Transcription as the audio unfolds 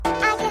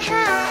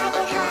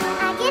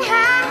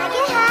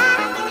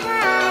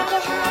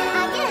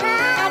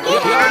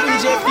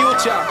DJ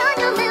Future.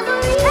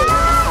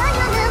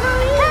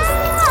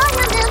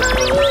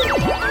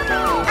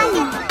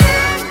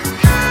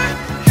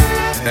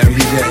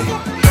 Every day,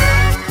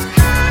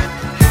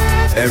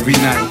 every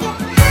night,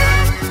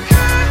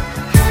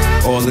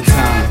 all the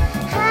time.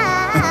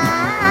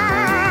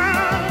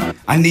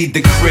 I need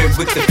the crib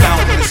with the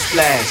fountain and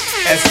splash.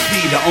 SP,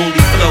 the only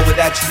flow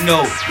that you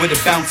know, with a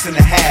bounce and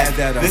a half.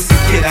 Listen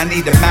kid, I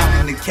need a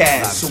mountain of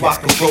cash, so I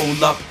can roll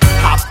up,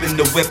 hop in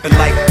the whip and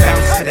like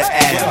bounce to the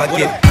ab. I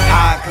get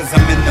high cause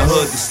I'm in the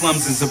hood, the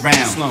slums is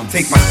around.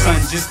 Take my son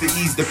just to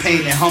ease the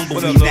pain and humble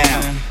me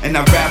now. And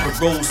I'd rather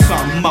roll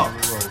something up,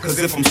 cause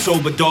if I'm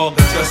sober dog,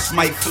 I just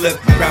might flip,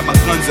 grab my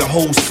guns and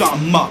hold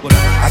something up.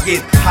 I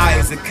get high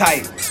as a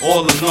kite,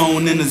 all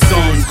alone in the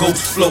zone,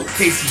 ghost float,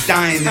 Casey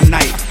dying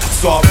tonight.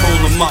 So I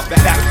roll them up,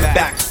 back to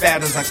back,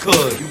 fat as I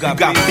could. You got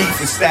beef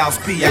with Styles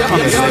P, I come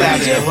and slap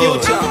in the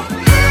hood.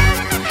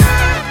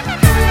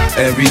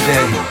 Every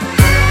day,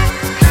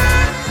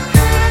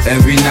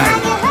 every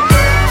night,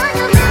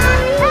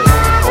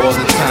 all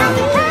the time.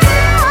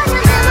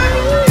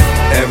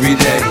 Every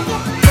day,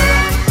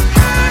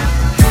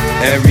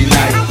 every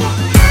night,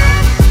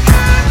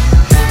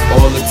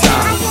 all the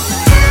time.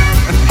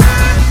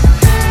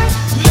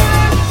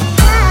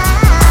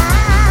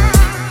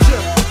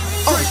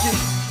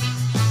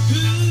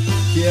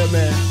 Yeah,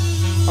 man,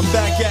 I'm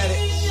back at it.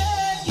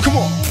 Come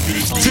on.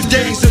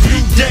 Today's a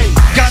new day.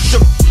 Got the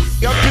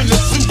up in the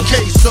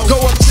suitcase. So go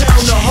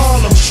uptown to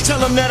Harlem. Tell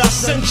them that I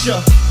sent ya.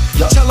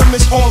 Tell them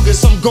it's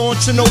August, I'm going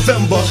to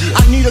November.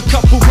 I need a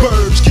couple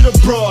birds, get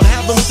abroad,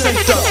 have them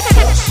sent up.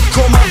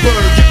 Call my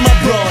bird, get my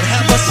broad,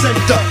 have her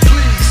sent up.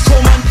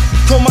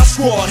 Call my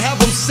squad,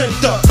 have them sent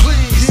up.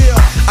 Yeah,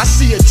 I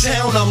see a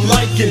town I'm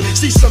liking.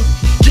 See some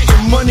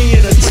getting money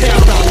in a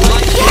town I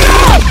like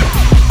it.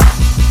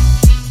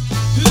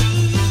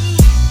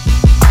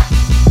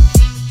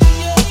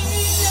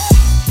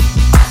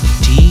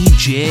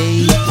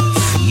 DJ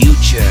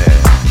Future.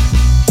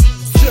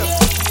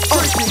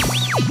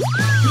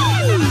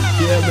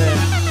 Yeah, man,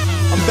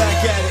 I'm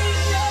back at it.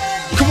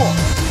 Come on.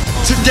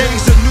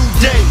 Today's a new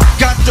day.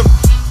 Got the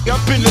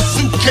up in the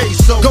suitcase.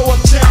 So go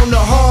uptown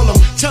to Harlem.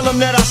 Tell them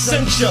that I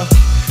sent ya.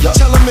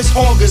 Tell them it's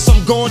August,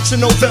 I'm going to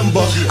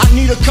November. I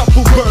need a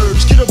couple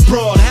birds, get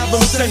abroad, have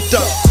them sent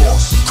up.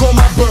 Call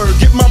my bird,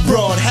 get my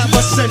broad, have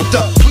her sent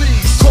up.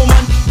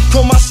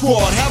 Call my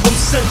squad, have them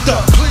sent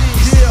up.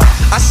 Yeah,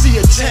 I see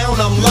a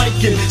town I'm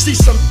liking. See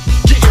some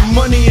getting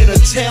money in a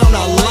town,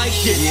 I like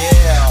it.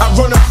 I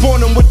run up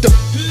on them with the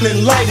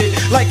and light it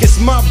like it's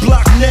my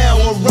block now,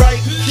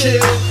 alright,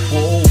 kid.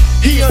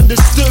 He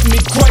understood me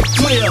quite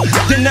clear.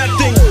 Then that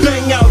thing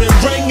bang out and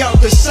rang out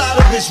the side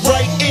of his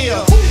right ear.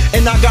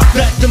 And I got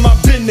back to my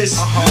business,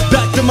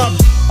 back to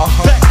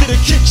the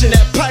kitchen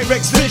at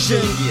Pyrex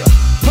Vision.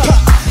 Pop,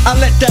 I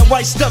let that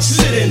white stuff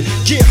sit in.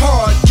 Get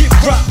hard, get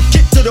rock,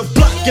 get to the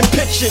block and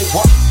pitch it.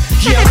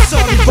 Yeah, I'm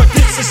sorry, but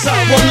this is how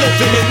I'm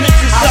living, and this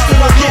is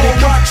how I get it.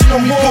 Watching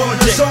no more,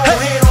 it's all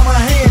hand on my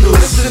handle,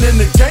 listening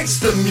to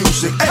gangster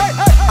music.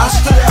 I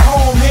stood at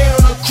home, hand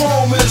on the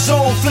chrome in the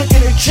zone,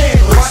 flicking the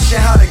candles,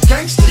 watching how the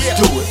gangsters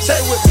do it. Say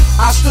with me.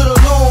 I stood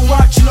alone,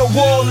 watching the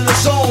wall in the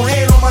zone,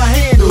 hand on my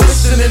handle,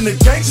 listening to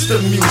gangster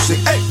music.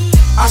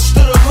 I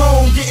stood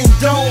alone, getting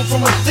domed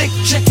from a thick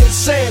chicken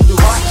sandal,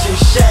 watching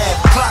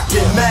Shad,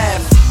 clocking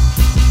math.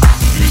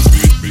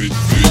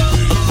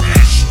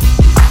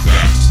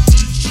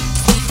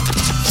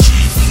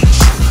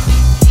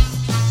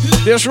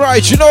 That's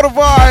right, you know the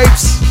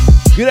vibes.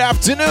 Good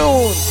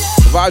afternoon.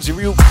 The vibes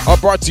are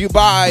brought to you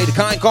by the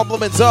kind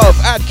compliments of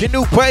at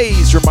Canoe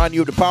Pays. Remind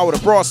you of the power to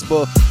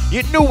prosper.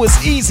 Your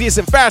newest, easiest,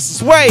 and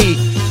fastest way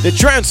to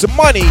transfer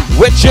money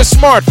with your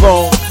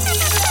smartphone.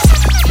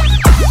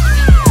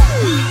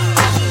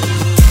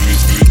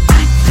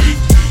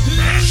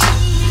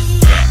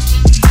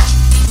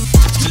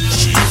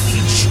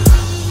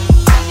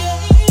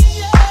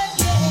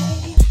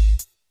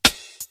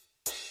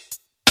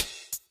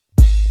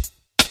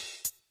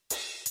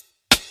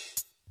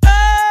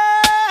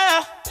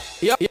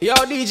 Yo,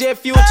 DJ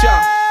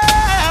Future.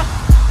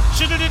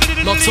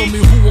 Now tell me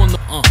who on the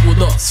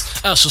with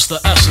us. Ashes to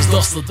ashes,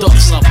 dust to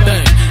dust. I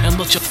bang and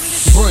let your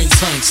brain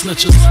tank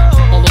snitches.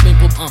 All the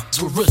people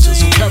with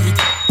riches who carry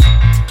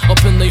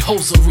up in they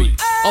hosiery.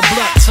 A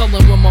black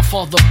telling when my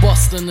father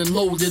bustin' and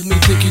loaded me.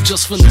 Think he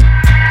just finna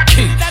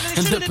key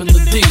and dippin' the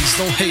D's.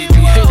 Don't hate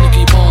me. Hate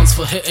Nicky Barnes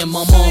for hitting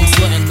my mom's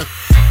letting the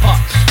pop.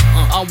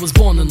 I was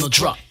born in the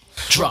drop.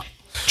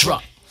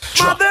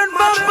 Modern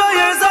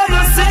vampires are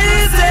the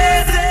season.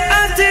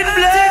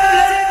 Anti-blood.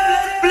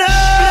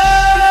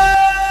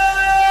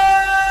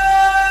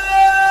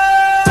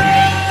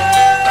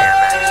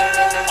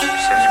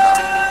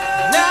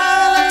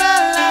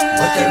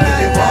 What they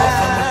really want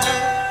from us?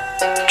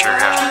 True, you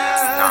know what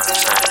I'm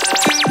saying?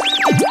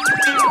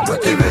 What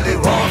they really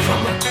want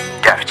from us?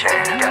 Def Jam,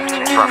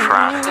 Rough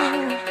Riders.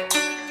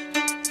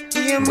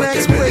 What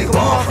they really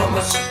want from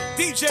us?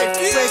 DJ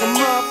Future.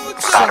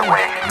 By the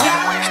way,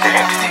 it's the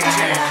entity.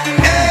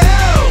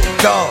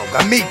 Dog.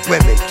 I meet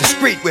women,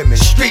 discreet women,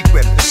 street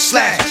women,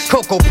 slash,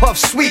 Cocoa Puff,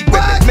 sweet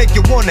women, make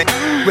you wanna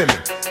women,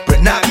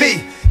 but not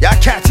me. Y'all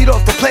cats eat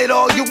off the plate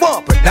all you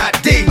want, but not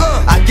D.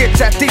 I get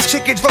at these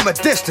chickens from a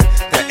distance.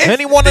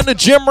 Anyone in the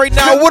gym right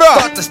now, what up?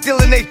 Start to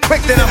stealing they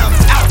quick, then I'm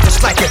out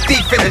just like a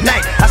thief in the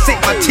night. I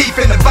sink my teeth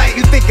in the bite.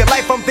 You think of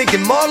life, I'm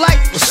thinking more like,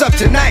 what's up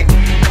tonight?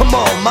 Come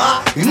on,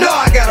 ma, you know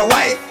I got a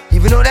wife.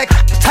 Even though that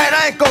tight,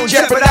 I ain't gon'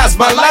 jeopardize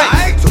my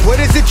life. So what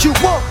is it you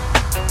want?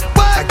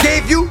 I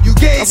gave you, you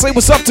gave. I say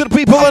what's up to the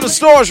people in the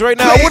stores right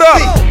now. What up?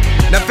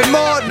 Nothing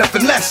more,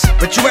 nothing less.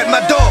 But you at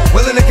my door,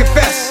 willing to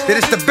confess that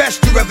it's the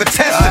best you ever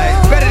tested.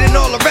 Better than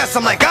all the rest.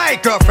 I'm like,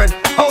 alright, girlfriend,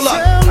 hold up.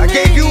 I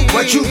gave you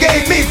what you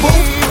gave me, boo.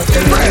 What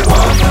you really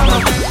want from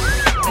her?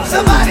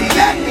 Somebody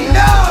let me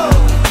know.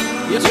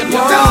 What you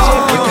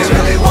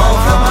really want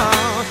from her?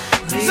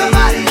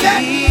 Somebody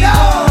let me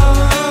know.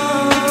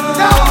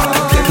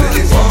 What you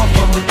really want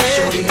from her?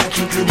 Shorty, I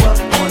keep you up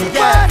on the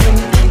fire.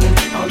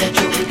 I'll let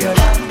you figure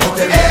out what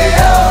they really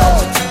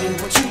want. Tell me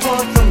what you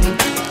want from me.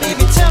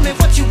 Baby, tell me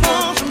what you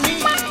want from me.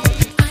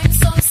 I'm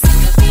so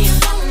sick of being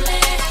lonely.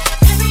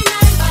 Every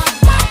night I'm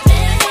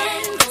wondering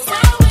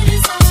how it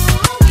is on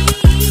me.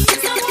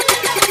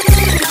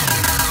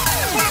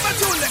 What am I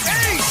doing? The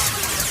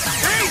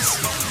ace.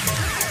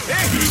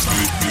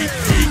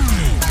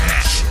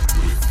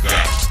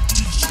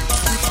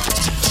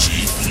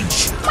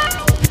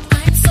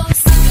 I'm so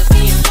sick of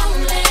being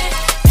lonely.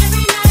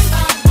 Every night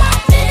I'm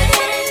wondering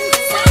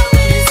how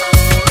it is on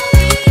me.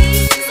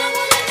 I wanna know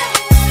what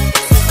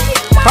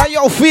How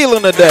y'all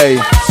feeling today?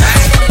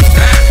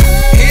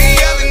 Any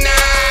other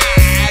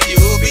night,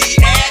 you'll be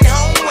at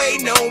home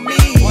waiting on me.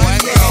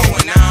 What's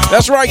going on?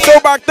 That's right,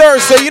 Throwback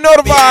Thursday. You know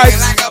the vibes.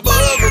 Like a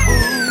bugaboo.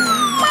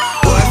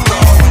 What's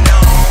going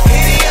on?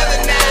 Any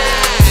other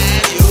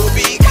night, you'll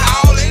be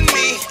calling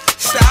me,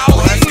 stalking me.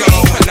 What's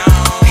going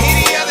on?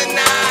 Any other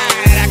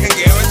night, I can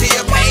guarantee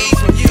a page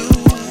from you.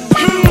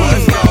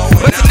 What's going on?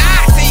 But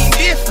tonight seems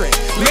different.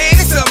 Man,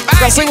 it's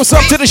somebody. I say what's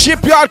up to the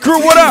shipyard crew.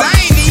 What up? I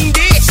ain't even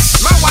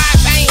this. My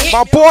wife ain't hit.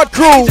 My board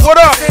crew. What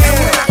up? And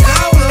when I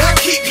call her, I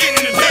keep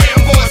getting the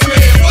damn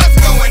voicemail. What's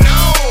going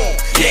on?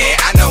 Yeah,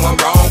 I know I'm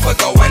wrong for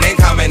going and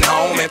coming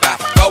home. If I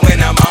go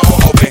in, I'm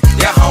on, hoping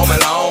you're home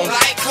alone.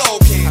 Like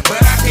cocaine, but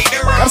I take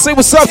the I wrong. say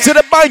what's up to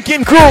the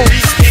banking crew.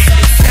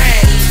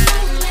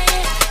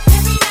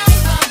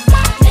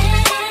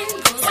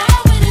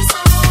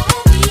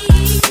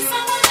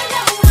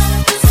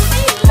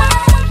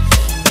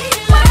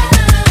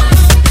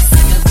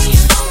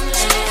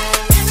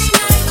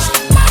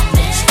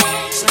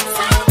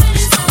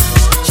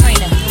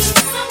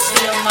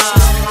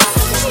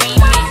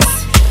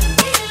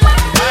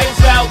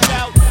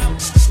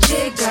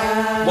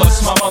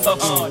 What's my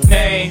motherfucking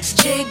name?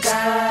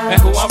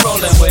 And who I'm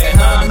rolling with,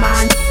 huh?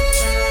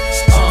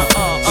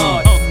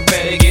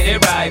 Better get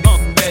it right,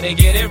 better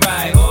get it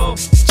right. Oh.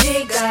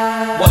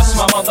 What's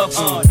my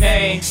motherfucking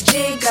name?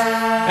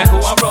 And who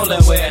I'm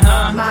rolling with,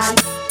 huh?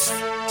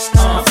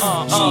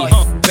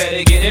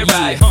 Better get it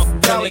right.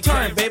 Tell me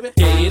turn, baby.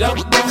 Get up,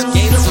 get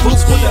up,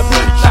 boots with the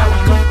blue out.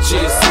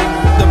 Gucci's,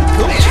 them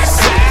Gucci's.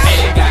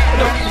 Ain't got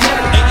no.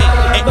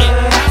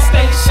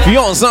 If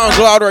you're on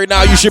SoundCloud right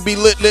now, you should be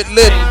lit.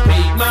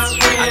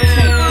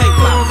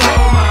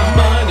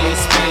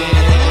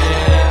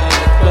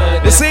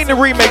 This ain't the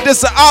remake, this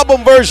is the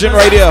album version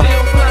right here.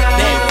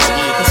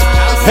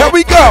 Here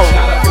we go.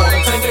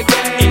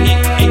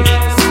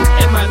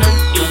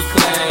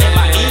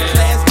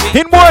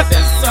 In what?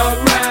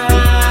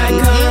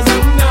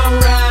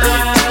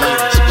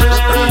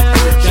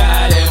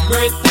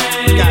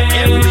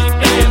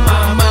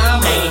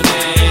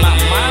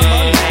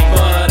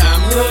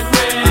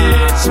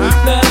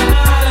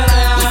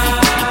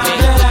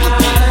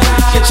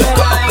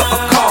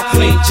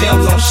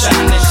 Gems on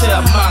shine and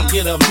shell mom,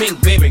 get a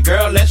mink, baby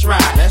girl, let's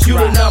ride. You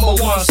the number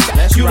one star,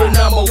 you the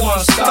number one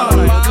star.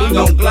 We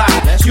gon' glide,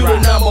 you the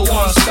number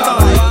one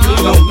star. We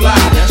gon' glide,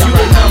 you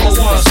the number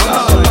one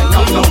star. We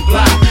gon'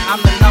 glide.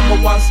 I'm the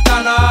number one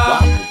stunner.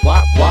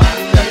 What?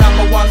 The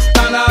number one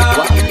stunner.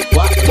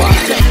 What?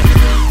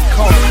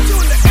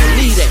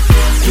 Need it.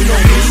 You know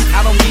me,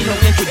 I don't need no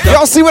introduction.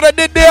 Y'all see what I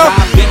did there?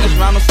 Five fingers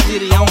round the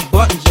city on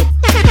buttons.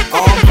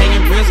 All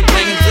hanging, risen,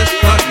 hanging, just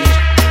hunting.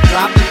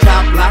 Drop the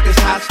top, block is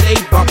hot, stay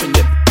bumping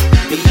it.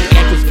 Be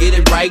anxious, get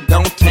it right,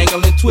 don't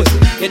tangle and twist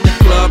it. Hit the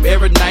club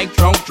every night,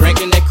 drunk,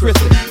 drinking that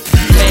crystal.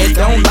 Man,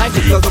 don't like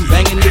it cause I'm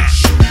banging it.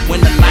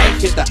 When the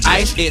light hit the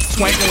ice, it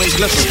twinkle and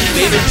glisten.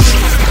 Baby,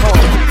 call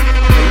it,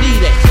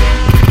 believe that.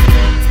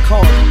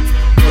 Call it,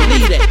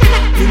 believe that.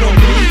 You know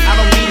me, I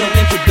don't need no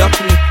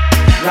introduction.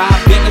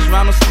 Ride business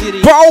round the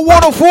city. Power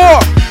 104.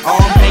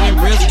 All hanging,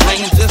 risen,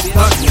 hanging, just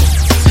hunting.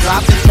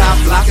 Drop the top,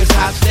 block is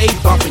hot, stay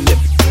bumping it.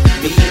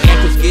 Be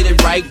anxious, get it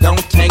right,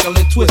 don't tangle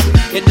and twist it.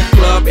 Hit the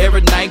club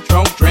every night,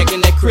 drunk, drinking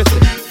that crystal.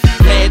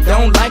 Man,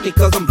 don't like it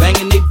cause I'm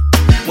banging it.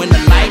 When the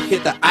light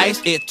hit the ice,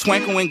 it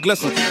twinkle and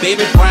glisten.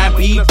 Baby Brian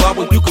B.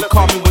 Bubble, you can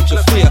call me with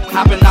your flip.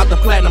 Hopping out the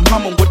platinum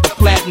Hummer with the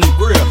platinum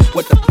grill.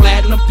 With the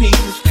platinum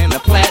pieces and the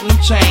platinum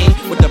chain.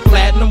 With the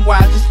platinum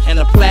watches and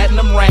the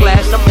platinum ring.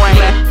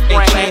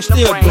 And chain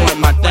still blowing.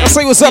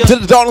 say what's up to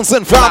the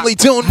Donaldson family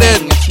tuned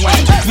in.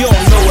 You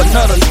don't know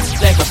another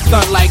that can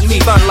stunt like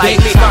me. Stunt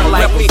like me. Stunt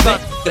like me.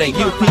 They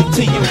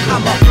UPT. I'm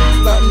a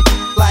stunt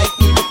like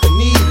me with the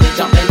knees.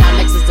 Jumping on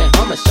Lexus and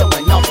Hummer,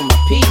 showing off on my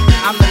peak.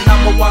 I'm the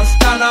number one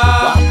stunner.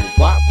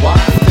 Wop.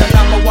 The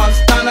number one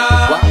stunner.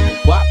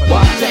 Wop.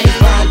 James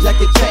Brown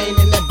jacket chain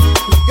and that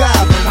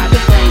goblin.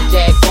 Private plane,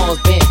 Jag, Bones,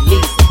 Benz,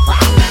 Lease.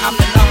 I'm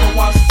the number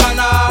one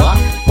stunner. Wop.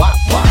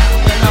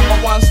 The number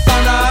one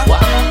stunner.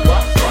 Wop.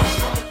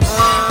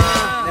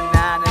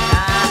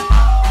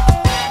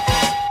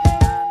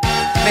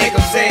 Make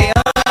 'em say,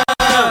 I'm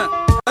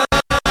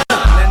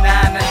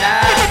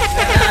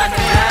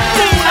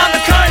the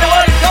colonel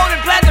of the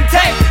golden platinum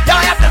tank. Y'all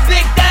have the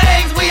big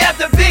things, we have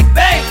the big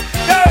bang.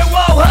 Third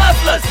wall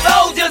hustlers,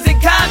 soldiers in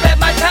combat.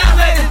 My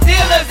timeline is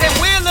dealers and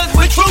wheelers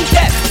with true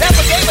that.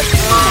 Never gave a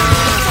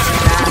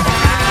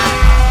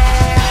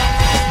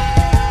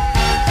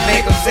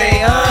make 'em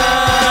say,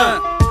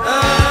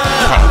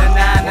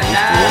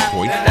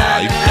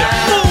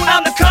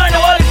 I'm the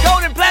colonel of the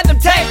golden platinum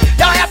tank.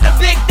 Y'all have the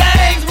big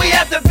things, we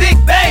have the big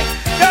bang.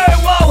 Third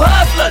wall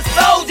hustlers,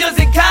 soldiers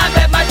in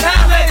combat. My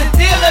timeline is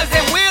dealers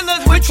and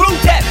wheelers with true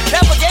that.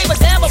 Never gave a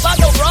damn about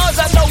no bras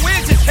or no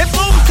witches. And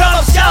fools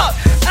come sharp,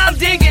 I'm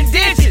digging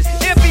ditches.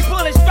 If he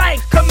pulling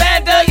strikes,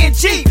 commander in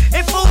chief.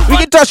 And fools We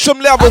can touch some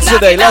levels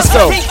today. Let's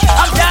go.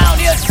 I'm down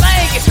here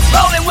slanging,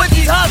 rolling with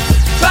these hustlers,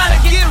 trying to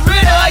get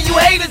rid of all you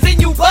haters and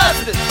you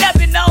busters.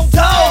 Stepping on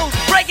toes,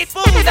 breaking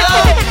fools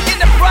off in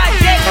the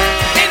project,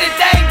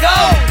 anything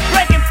goes.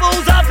 Breaking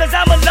fools off 'cause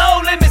I'm a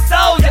no limit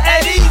soldier.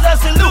 At ease, a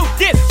salute,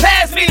 then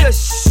pass me the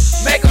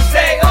shh. Make 'em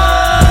say, na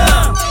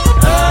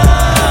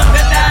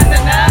na na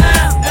na,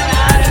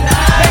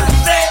 make 'em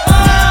say, na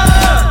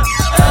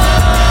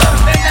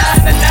na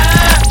na na,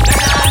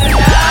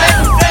 make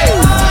 'em say,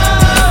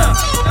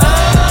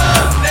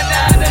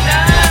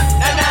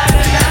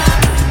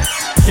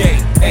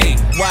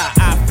 J-A-Y,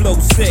 I flow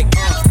sick.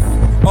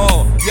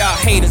 All y'all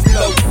haters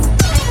know.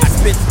 I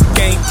spit the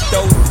game,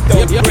 those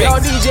bricks.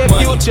 DJ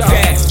Money, Future.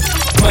 cash,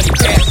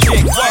 chick,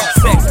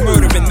 sex,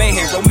 murder, and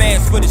mayhem.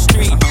 Romance for the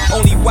street.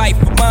 Only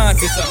wife of mine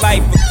is a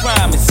life of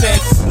crime and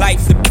sense.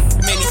 Life's a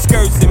many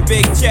skirts and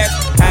big chests.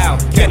 How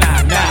can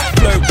I not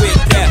flirt with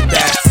death?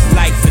 That's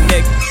life's a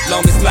nigga,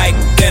 long as life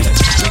dinner.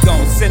 We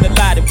gon' sin a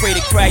lot and pray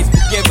to Christ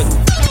forgive us.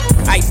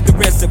 Ice the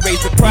rest and raise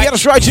the price. Yeah,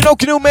 that's right. You know,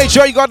 Canoe, make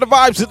sure you got the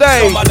vibes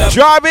today.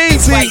 Drive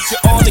easy. Fight you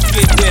on to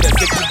get with us.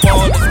 If you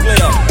born to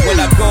split up. When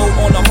I go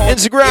on the home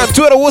Instagram,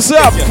 Twitter, what's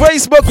up?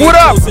 Facebook, what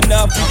up? Close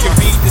enough, you can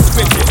read the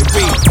scripture. It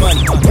reads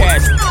money,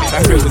 cash.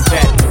 I heard was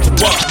that.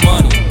 What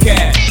money,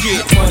 cash,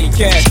 get money,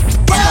 cash.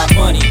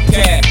 Money,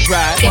 cash,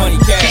 ride, money,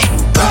 cash.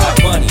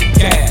 Money,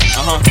 cash,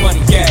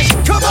 money, cash.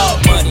 Come on,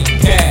 money,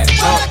 cash.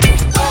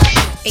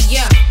 Hey,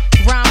 yeah,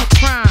 rhyme or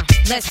crime,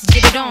 let's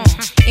get it on.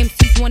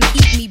 MCs wanna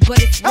eat me,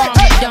 but it's wrong,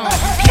 don't.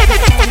 People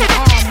call me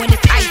arm when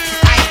it's ice,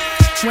 it's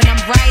ice. When I'm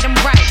right, I'm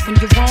right. When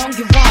you're wrong,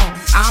 you're wrong.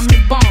 I'm the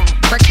bomb.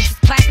 Breakfast is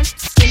platinum,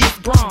 skin is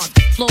bronze.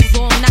 Flows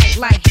all night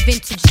like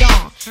vintage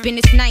John. Been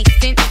this night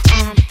since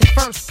the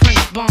first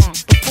Prince bomb.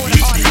 Before the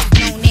artist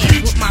known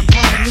as with my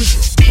grown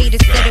music.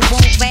 Haters said it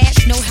won't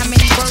last. Know how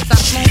many birds I've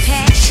flown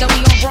past.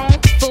 Belly on Rome,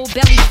 full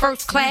belly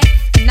first class.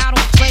 And I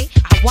don't play,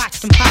 I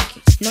watch them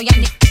pockets. Know y'all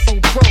niggas so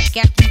broke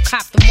after you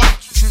cop them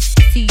watches.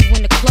 See you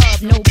in the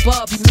club, no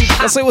bub, new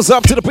hot. Let's say what's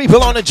up to the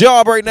people on the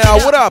job right now.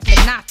 What up?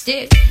 But not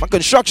this. My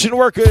construction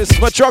workers,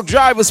 my truck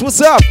drivers, what's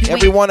up?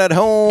 Everyone at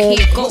home,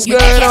 what's You going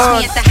can catch on?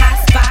 me at the hot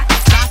spot,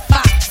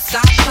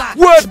 stop clock.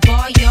 What? The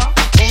bar, y'all,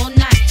 all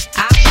night.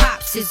 I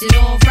pops, is it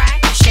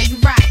alright? Show you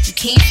right, you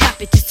can't stop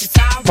it, this is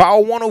our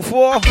Power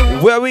 104,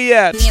 where we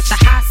at? Me at the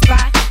hot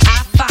spot,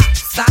 I pop,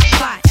 stop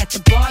clock. At the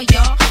bar,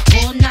 y'all,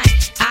 all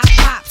night. I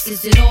pops,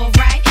 is it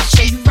alright?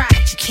 Show you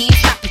right, you can't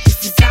stop it,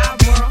 this is our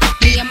world.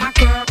 Me and my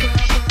girl.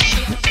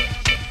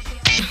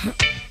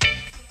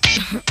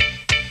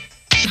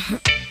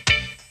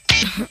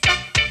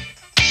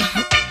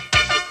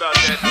 About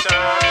that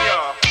time,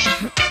 y'all.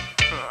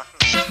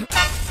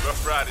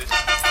 Rough Riders.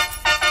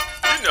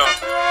 You know,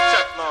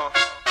 Chuck Long,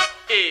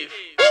 Eve.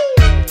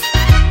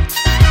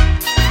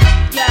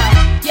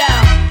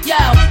 Yo,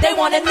 they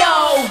wanna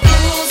know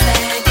who's that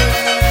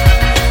girl?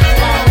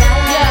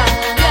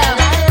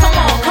 Come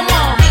on. Come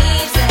on,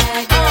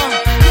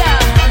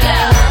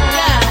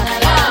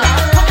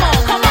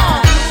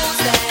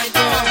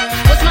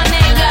 what's my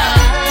name,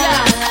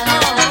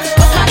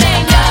 what's my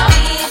name,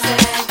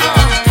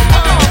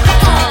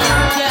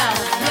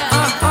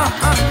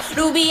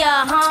 Ruby,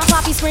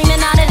 Poppy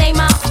screaming out of their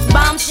mouth.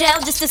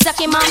 Bombshell, just a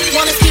second, mom,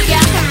 wanna speak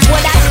out.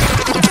 What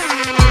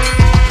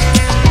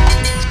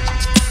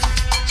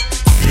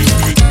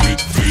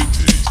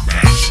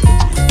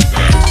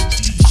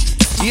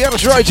Yeah,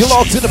 that's right. You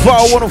locked in the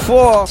Power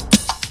 104.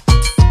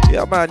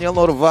 Yeah, man, you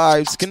know the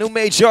vibes. Canoe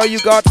made sure you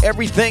got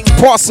everything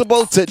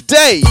possible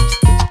today.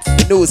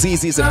 Canoe is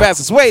easiest and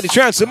fastest way to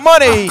transfer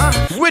money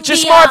with your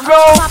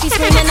smartphone. Poppy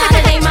screaming out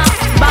of their mouth.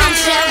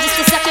 Bombshell,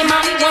 just a second,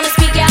 mommy wanna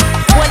speak out.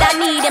 What I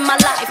need in my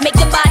life, make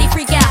the body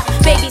freak out.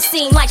 Baby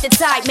seem like the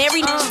type,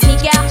 married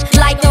sneak out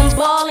like them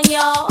ballin',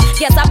 y'all.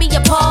 Guess I be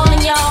appalled.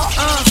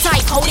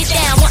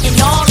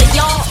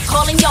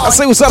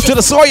 Gotta say what's up to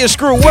the Sawyer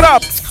crew. What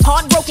up?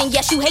 Heartbroken,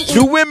 yes, you hating.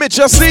 New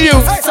image, I see you.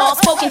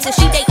 Soft spoken till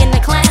she dating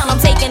the clown. I'm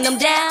taking them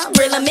down,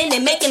 reel them in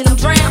and making them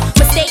drown.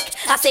 Mistake,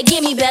 I said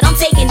give me, but I'm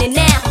taking it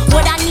now.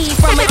 What I need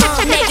from a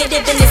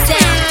negative in the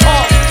sound.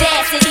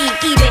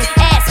 Audacity, even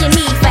asking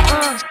me for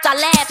I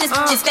laugh, this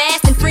is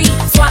fast and free.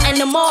 Swatting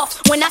them off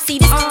when I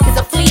see this is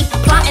a flea.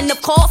 Plotting the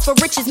call for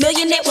riches,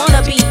 millionaire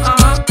wannabe.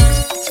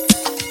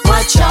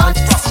 What y'all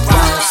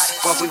want?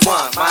 What we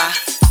want, why?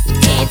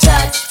 Can't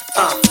touch.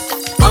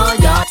 All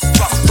y'all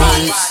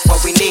needs.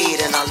 What we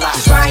need in our life.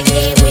 Is right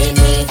here with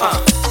me.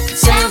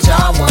 Sounds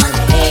y'all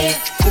wanna hear.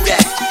 Who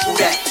that? Who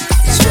that?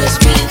 Swiss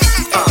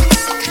beats.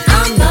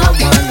 I'm the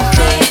one to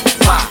hear.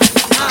 Why?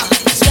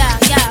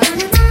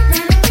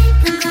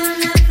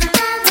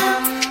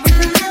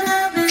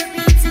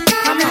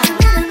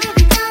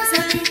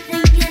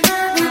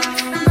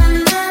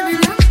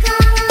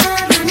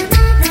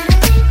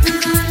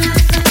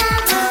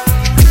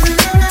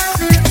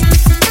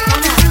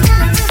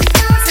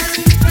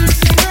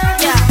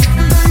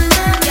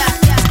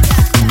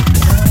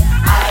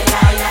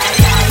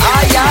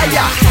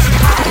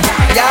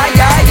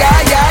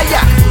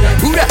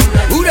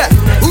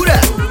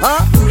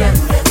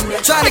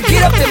 Trying to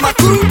get up in my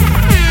crew.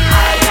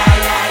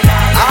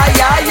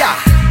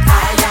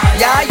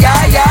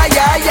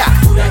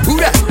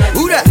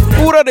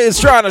 Who that is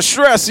trying to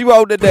stress you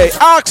out today?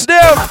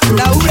 Oxdale.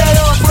 Now who that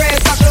old friend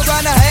talking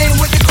trying to hang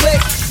with the click?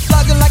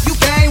 Slugging like you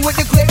came with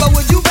the click, but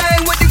would you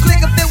bang with the click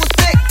if it was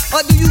thick?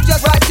 Or do you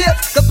just ride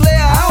tips? The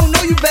player, I don't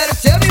know, you better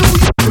tell me who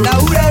you. Now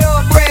who that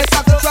old friend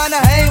talking trying to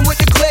hang with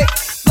the click?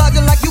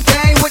 Slugging like you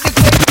came with the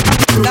click.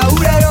 Now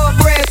who that old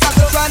friend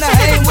talking trying to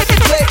hang with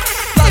the click?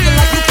 Slugging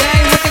like you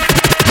came with the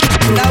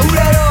click. Now who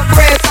that old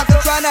friend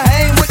talking trying to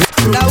hang with?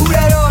 Now who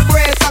that old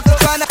friend talking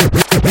trying to?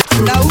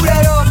 Now who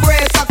that old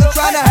friend talking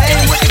trying to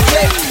hang with the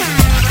click?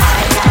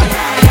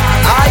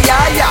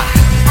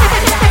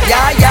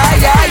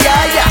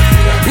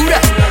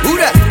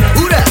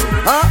 Who that,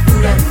 huh?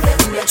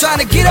 Trying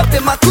to get up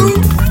in my crew.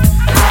 Who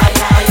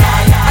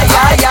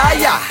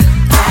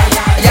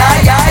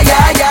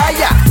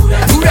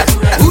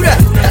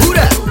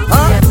that,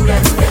 huh?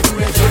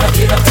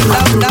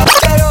 Now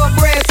that old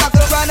bread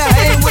talking trying to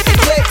hang with the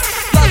click.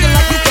 Slugging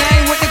like you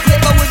came with the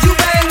click. But would you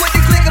bang with the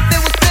click if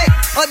it was thick?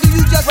 Or do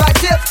you just ride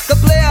tips? The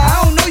player,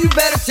 I don't know, you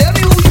better tell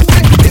me who you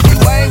with. If you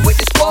ain't with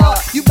the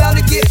squad, you bound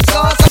to get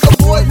scarred. Some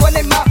boys run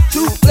their mouth,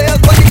 two players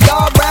running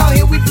yard round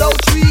here. We blow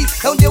trees,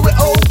 don't deal with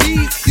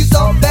OBs. You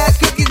saw bad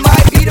cookies,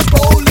 might be the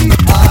police.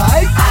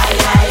 Aight?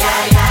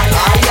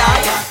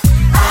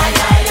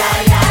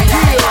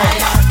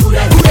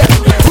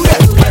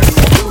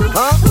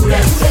 Huh?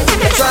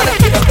 Trying to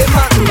get up in my soul. Trying to get up in my.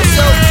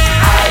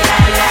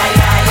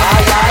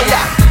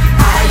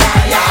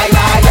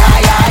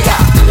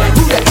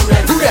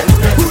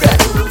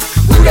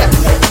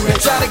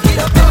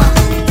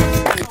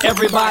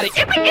 Everybody,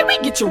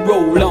 get your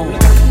roll on.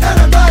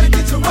 Everybody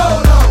get your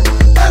roll on.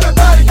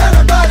 Everybody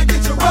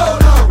get your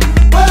roll on.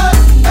 What?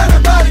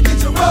 Everybody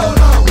get your roll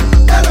on.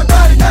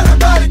 Everybody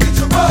get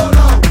your roll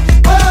on.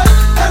 What?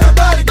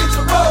 Everybody get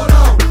your roll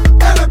on.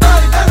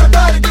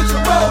 Everybody get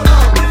your roll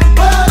on.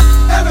 What?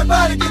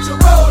 Everybody get your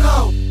roll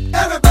on.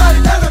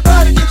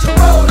 Everybody get your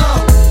roll on.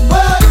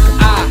 What?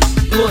 I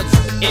put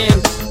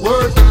in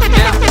work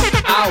now.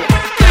 Our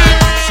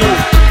shoot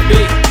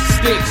big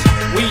sticks.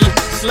 We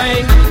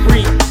slang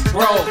free,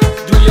 bro.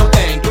 Do your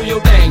thing,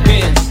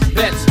 Benz,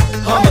 Vets,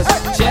 Hummers,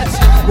 Jets,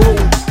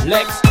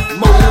 Rolex,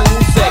 Moon,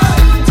 Sex,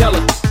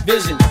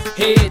 Television,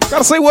 Head.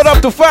 Gotta say what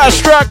up to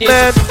Fast Track,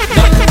 man. Every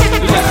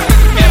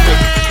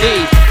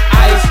day,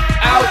 ice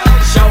out,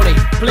 shouting,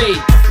 play,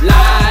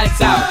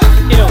 lights out,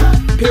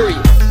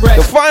 period.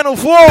 The final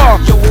floor.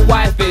 Your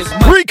wife is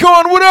my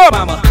Recon, what up?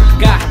 mama,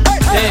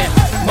 goddamn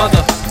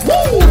mother.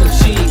 Woo,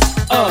 she's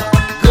a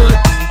good.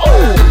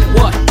 Oh,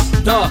 what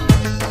the?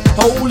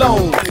 Hold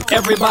on,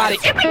 everybody.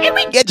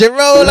 Get your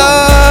roll on.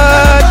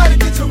 Everybody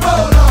get your roll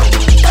on.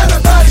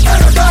 Everybody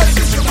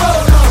get your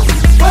roll on.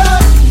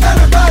 What?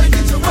 Everybody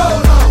get your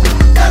roll on.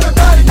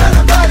 Everybody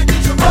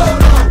get your roll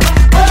on.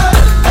 What?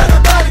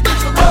 Everybody get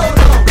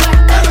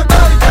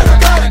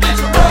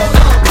your roll on.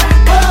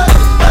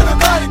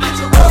 Everybody get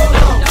your roll on. What? Everybody get your roll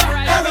on.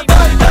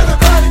 Everybody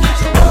get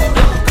your roll on.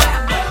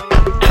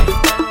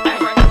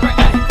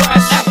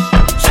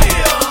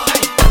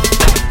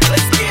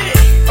 Let's get it.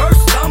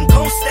 First I'm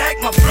gon' stack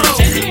my flow.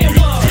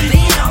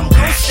 Then I'm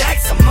gon' stack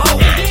some more.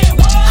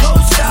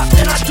 Close shop,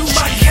 then I do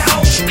my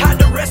count. Hide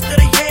the rest of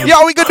the yam.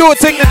 Yeah, we can do a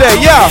thing today,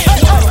 yeah.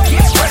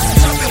 Get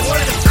dressed up in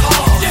one of them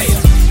cars.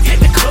 Hit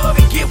the club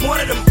and get one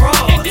of them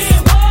bras. This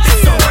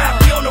a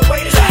rap, we on the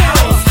way to the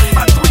house.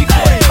 My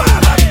 345, I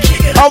be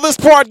kicking. How this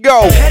part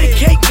go? Patty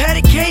cake.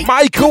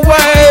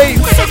 Microwave.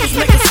 Circles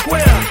make a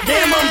square.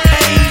 Damn, I'm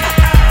paid.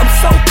 I'm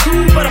so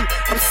cool, but I'm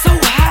so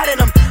hot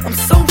and I'm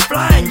so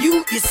fly and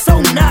you're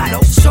so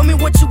not. Show me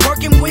what you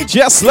working with.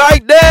 Just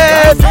like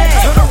that.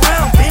 Turn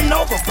around, bend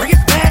over, bring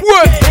it back.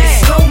 What?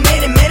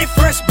 Snowman and Manny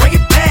Fresh, bring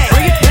it back.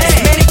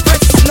 Manny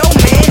Fresh,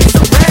 snowman, it's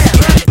a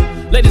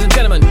rap. Ladies and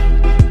gentlemen,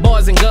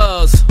 boys and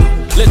girls,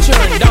 let's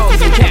turn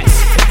dogs and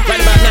cats.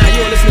 Right about now,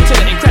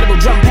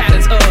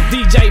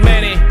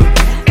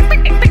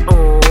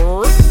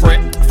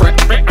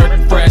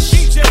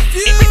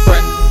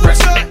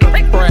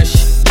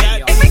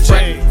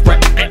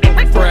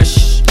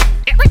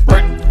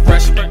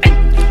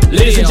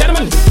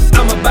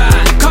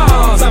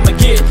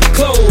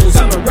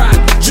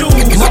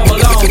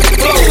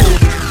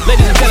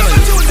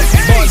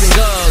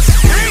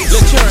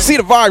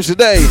 vibes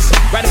today.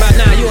 Right about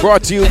now, you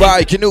Brought to you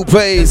by Canoe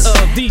Pays.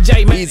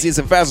 DJ man. Easiest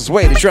and fastest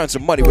way to transfer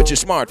money with your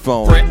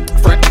smartphone.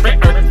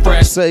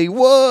 Fresh. Say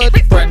what?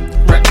 Fresh.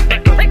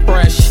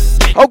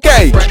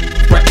 Okay.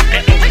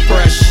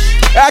 Fresh.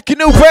 At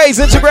Canoe Pays,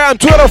 Instagram,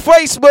 Twitter,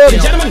 Facebook.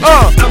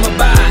 I'ma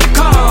buy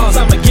cars,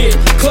 I'ma get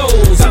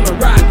clothes, I'ma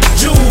rock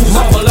jewels,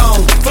 all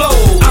along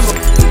flow.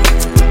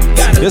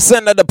 Just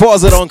send a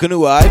deposit on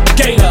Canoe, alright?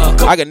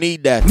 Gator, I can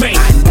need that. man.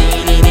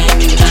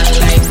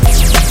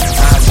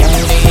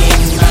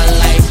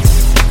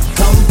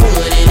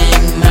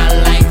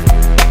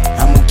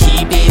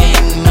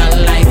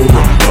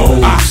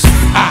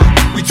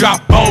 We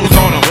drop O's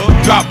on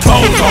them, drop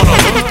O's on them.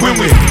 When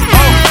we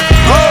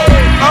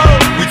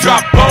we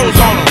drop O's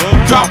on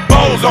them, drop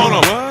O's on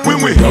them. When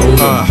we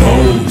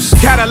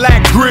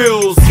Cadillac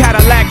grills,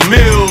 Cadillac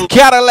mills,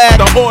 Cadillac,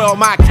 the oil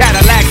my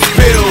Cadillac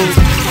spills.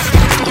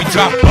 We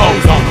drop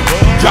O's on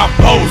them, drop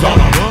O's on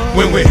them.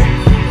 When we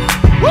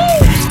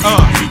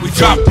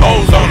drop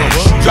O's on them,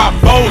 drop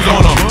O's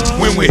on them.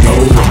 When we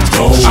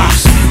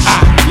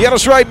yeah,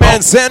 that's right,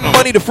 man. Send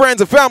money to friends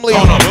and family.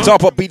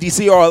 Top up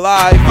BTC or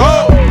live.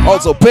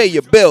 Also pay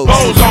your bills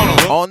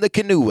on the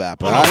Canoe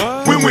app.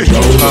 Right? When we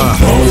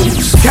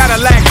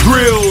Cadillac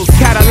grills,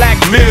 Cadillac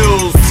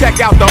mills. Check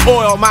out the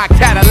oil my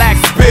Cadillac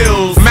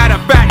spills. Matter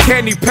of fact,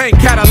 candy paint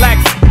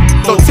Cadillacs.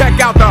 So check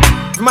out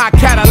my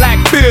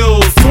Cadillac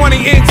bills.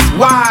 20-inch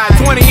wide,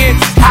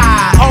 20-inch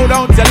high. Hold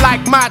on to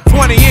like my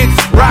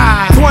 20-inch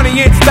ride.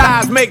 20-inch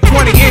thighs make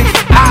 20-inch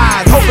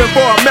eyes. Hoping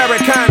for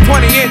American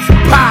 20-inch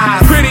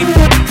pies. Pretty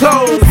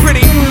clothes,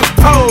 pretty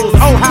toes.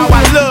 Oh, how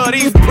I love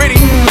these pretty.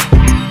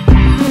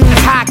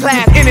 High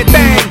class,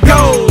 anything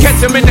goes.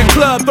 Catch them in the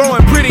club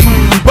throwing pretty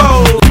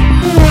bows.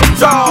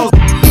 Jaws,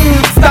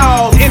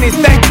 stalls,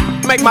 anything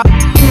make my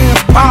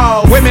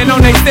pause. Women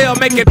on they still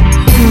make it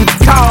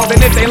calls.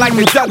 And if they like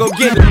to juggle,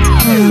 get it.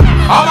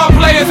 All my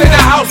players in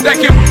the house that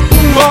can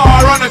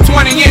bar on a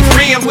 20-inch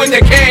rim with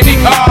the candy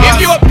car. If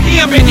you a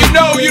pimp and you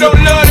know you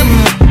don't love them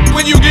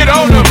when you get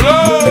on the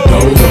blow.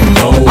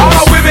 All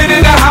my women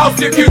in the house,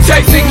 if you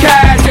chasing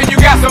cash and you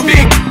got some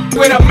big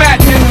with a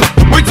matching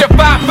with your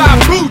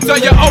 5'5" boots or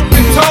your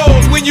open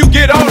toes when you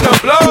get on the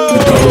blow.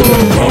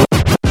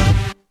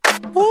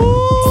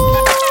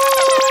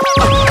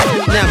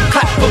 Now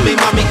cut for me,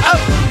 mommy, up.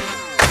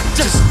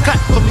 Just cut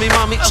for me,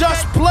 mommy, up.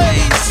 Just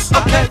please.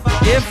 Okay,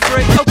 yeah,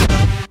 free. Okay.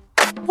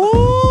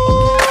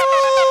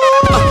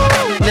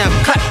 Now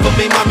cut for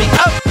me, mommy,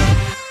 up.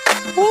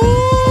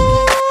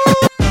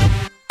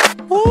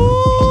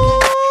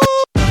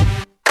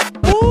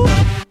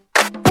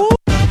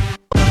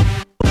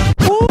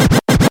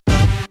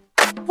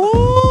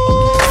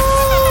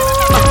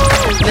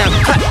 Now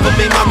cut for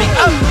me, mommy,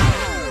 up.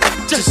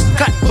 Just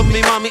cut for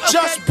me, mommy. Okay.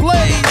 Just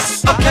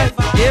please. Okay,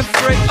 yeah,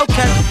 free.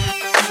 Okay.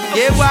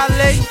 Yeah,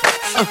 Wale.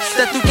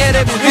 Let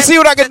me see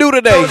what I can do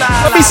today.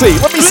 Let me see.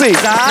 Let me see.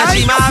 Now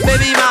she my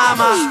baby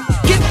mama.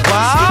 Get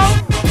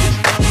wild.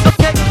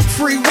 Okay.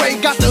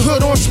 Freeway got the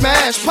hood on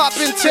smash,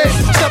 poppin' 10,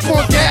 step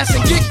on gas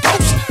and get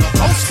ghost.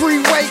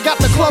 Freeway got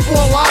the club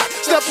on lock,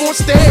 step on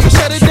stage,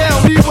 shut it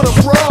down, leave with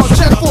a brawl,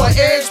 check for an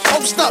edge,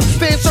 post up,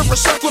 fans over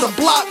circle the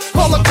block,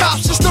 call the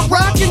cops, it's the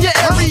rock in your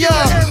area,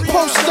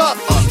 post up,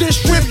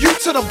 distribute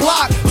to the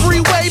block,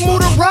 freeway, move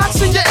the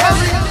rocks in your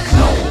area.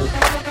 No.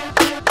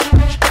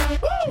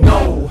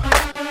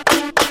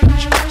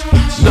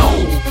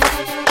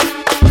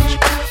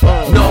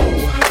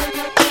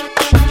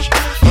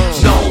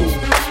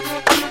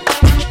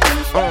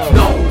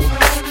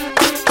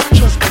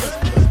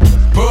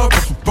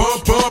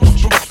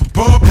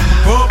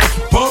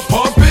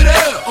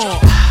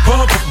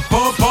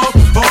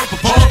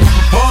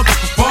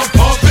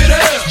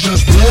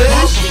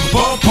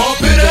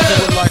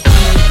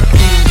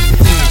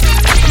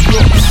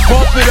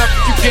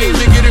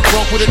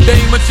 With a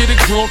dame, my shit is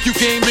drunk, you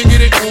came and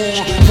get it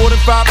on. More than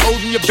 5 O's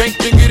in your bank,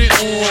 then get it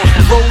on.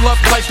 Roll up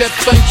like that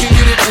thing, can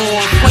get it on.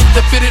 Plank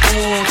to fit it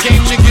on,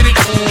 came to get it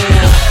on.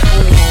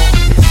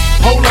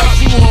 Hold up,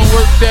 you wanna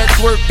work that,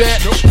 twerk that.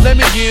 Let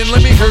me in,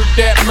 let me hurt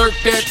that, murk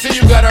that. Till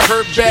you gotta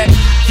hurt back.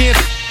 Can't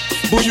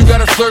boo, you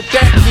gotta slurp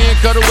that. Can't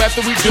cuddle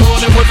after we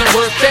doing it, wasn't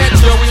worth that.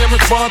 Joey, I'm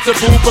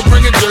responsible for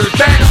bringing dirt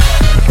back.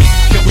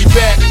 Can we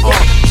back?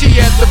 She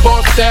at the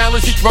bar style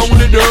and she throwing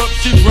it up.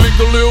 She drink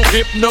a little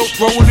hypno,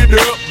 throwing it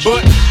up.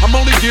 But I'm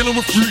only dealing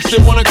with freaks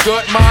that wanna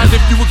cut mine.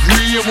 If you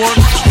agree and want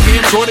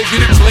Camcorder to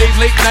get it played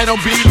late night on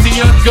BET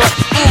Uncut.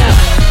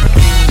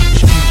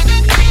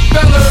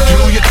 Fellas,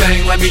 do your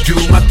thing, let me do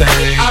my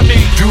thing. I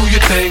mean, do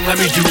your thing,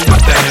 let me do my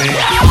thing.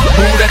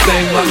 Move that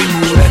thing, let me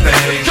move that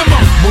thing. Come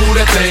on, move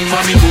that thing,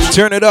 mommy, move.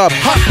 Turn it up.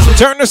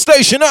 Turn the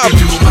station up.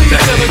 Do my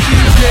thing.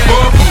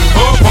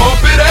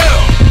 Pump it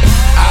up.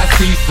 I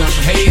see some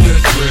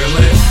haters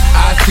drilling.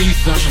 I see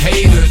some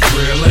haters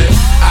drilling.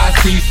 I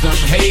see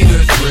some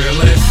haters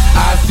drilling.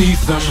 I see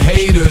some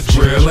haters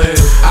drilling.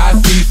 I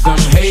see some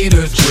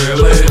haters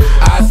drilling.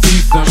 I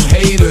see some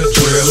haters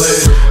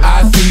drilling.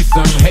 I see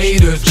some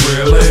haters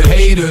drilling.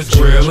 Haters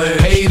drilling.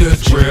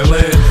 Haters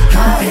drilling.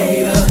 Hi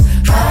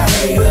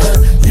hater,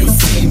 you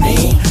see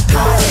me.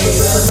 Hi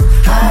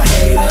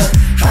hater,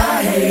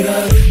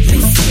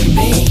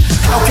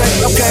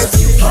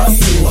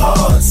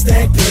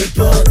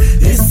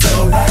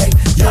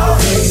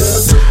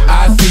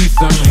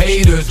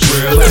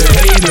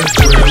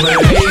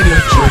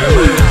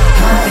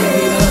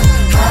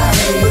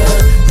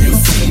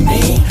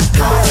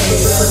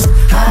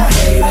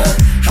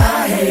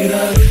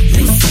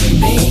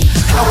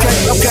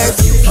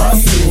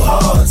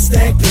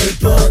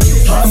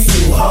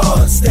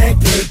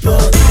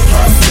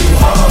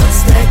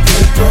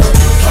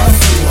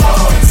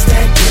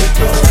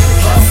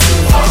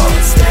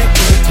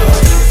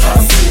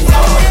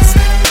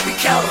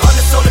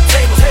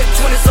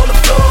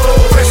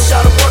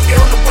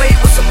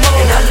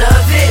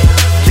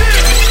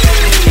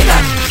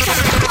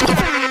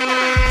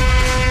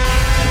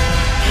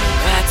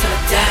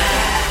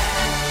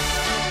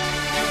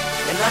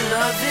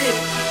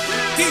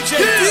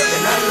 DJ.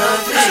 And I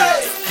love it.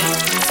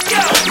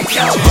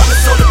 Count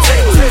hundreds on the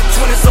table,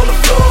 20s on the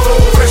floor.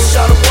 Fresh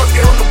out of work,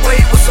 on the way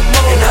with some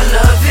more. And I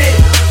love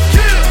it.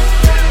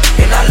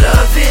 And I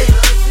love it.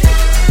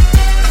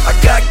 I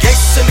got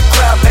gangsters in the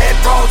crowd, mad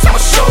brawls on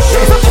my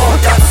shoulder.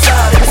 Parked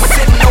outside and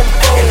sitting on the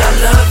floor. And I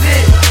love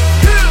it.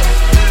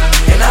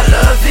 And I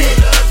love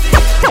it.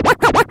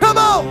 Come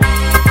on!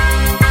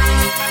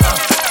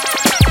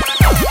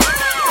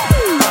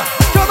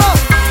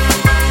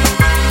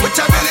 What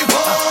y'all really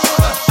want?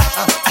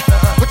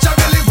 What y'all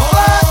really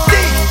want?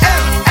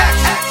 DMX.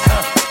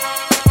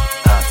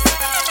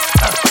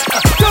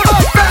 Come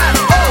on, ride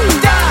or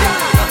die.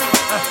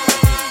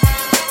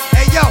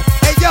 Hey yo,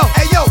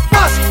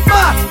 what's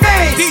my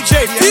name?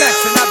 DJ DMX,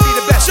 and I be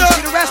the best. You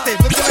see the rest, they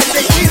look like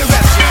they see the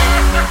rest.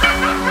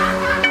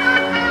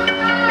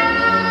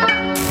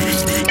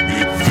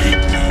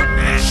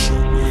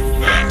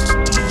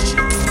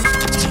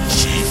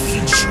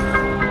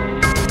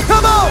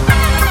 Come on!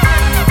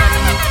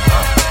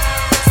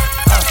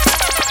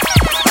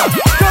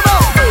 Come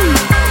on!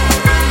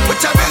 What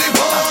y'all really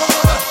want?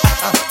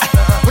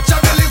 What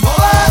y'all really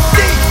want?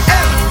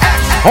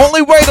 DMX.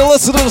 Only way to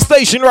listen to the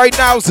station right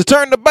now is to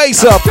turn the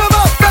bass up. Come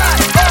on,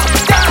 ride or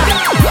die.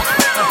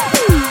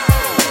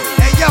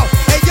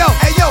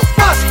 Hey yo,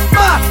 what's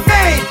my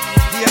name?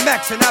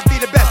 DMX, and I be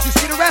the best. You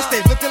see the rest,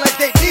 they looking like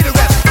they need a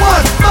rest.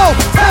 One more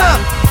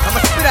time.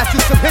 I'ma spit at you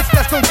some hits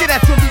that's gonna get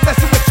at you and be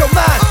messing with your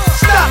mind.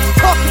 Stop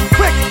talking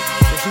quick,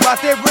 cause you out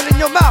there running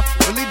your mouth,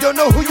 really don't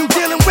know who you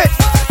dealing with.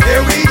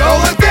 Here we go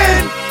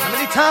again. How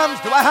many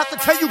times do I have to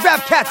tell you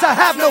rap cats I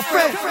have no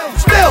friends?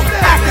 Still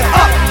acting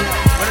up,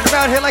 running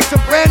around here like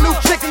some brand new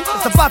chicken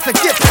that's about to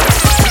get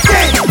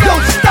game,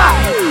 don't stop.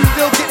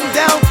 Still getting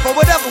down for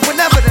whatever,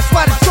 whenever, that's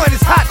why this joint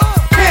is hot.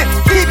 Can't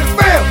keep it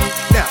real.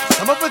 Now,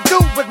 some of us do,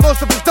 but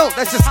most of us don't.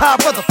 That's just how a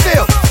brother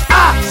feels.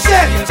 I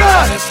said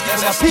done.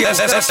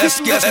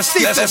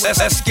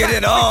 Let's get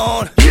it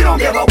on. You don't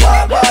give a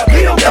what?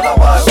 We don't give a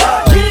what?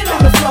 Get it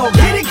on the floor.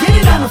 Get it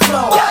on the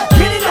floor.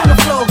 Get it on the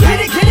floor. Get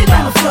it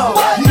on the floor.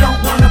 You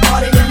don't wanna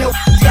party, then you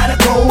gotta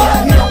go.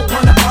 You don't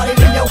wanna party,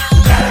 then you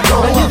gotta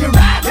go. And if you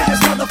ride to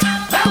this mother,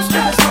 bounce to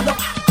this mother,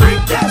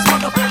 freak to this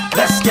mother.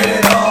 Let's get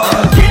it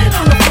on. Get it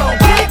on the floor.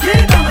 Get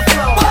it on the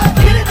floor.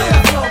 Get it on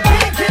the floor.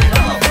 Get it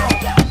on the floor.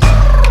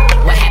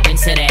 What happened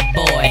to that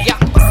boy?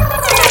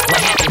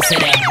 What happened to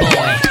that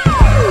boy?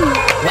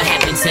 What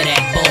happened to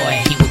that boy?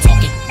 He was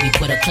talking, we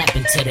put a clap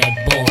into that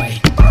boy.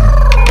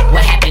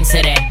 What happened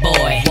to that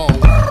boy?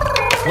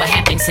 What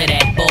happened to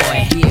that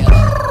boy? Yeah.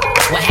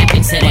 What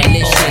happened to that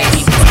boy?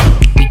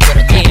 We put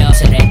a clap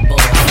into that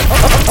boy.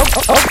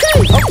 Okay.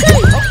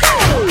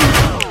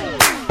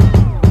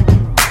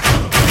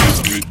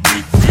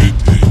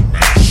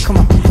 Come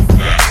on.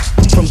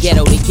 From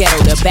ghetto to ghetto,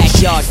 the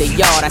backyard to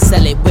yard, I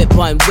sell it whip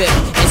on whip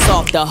and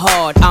soft to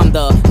hard. I'm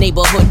the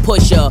neighborhood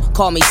pusher,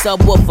 call me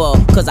subwoofer,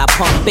 cause I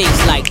pump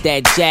bass like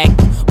that Jack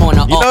on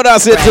a. You know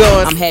that's it,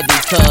 doing. I'm heavy,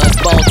 cuz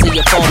ball till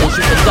you fall and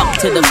shoot the duck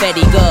to the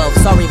Fetty Gov.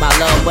 Sorry, my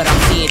love, but I'm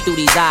seeing through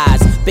these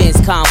eyes. Benz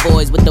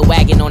convoys with the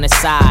wagon on the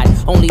side.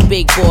 Only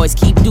big boys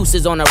keep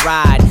deuces on the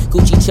ride.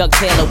 Gucci Chuck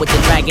Taylor with the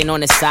dragon on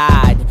the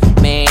side.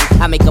 Man,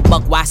 I make a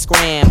buck, why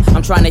scram?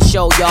 I'm trying to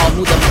show y'all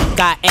who the fuck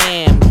I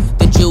am.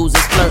 The Jews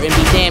is flirting,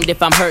 be damned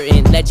if I'm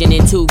hurting. Legend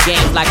in 2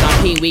 games like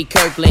I'm Pee Wee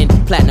Kirkland.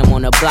 Platinum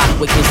on the block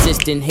with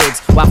consistent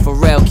hits, while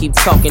Pharrell keep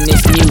talking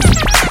this music.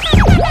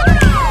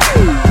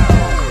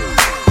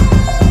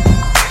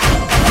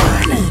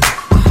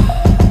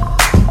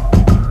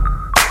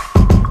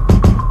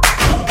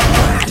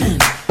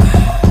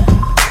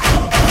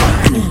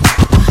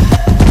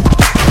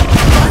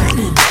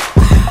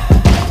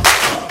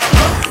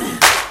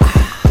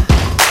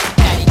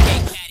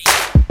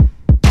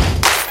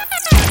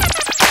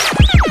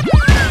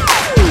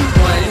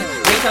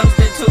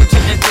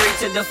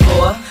 The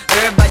floor.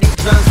 Everybody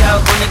drunk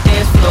out on the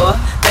dance floor.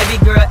 Baby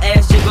girl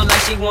ass jiggle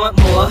like she want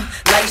more.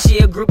 Like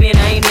she a groupie and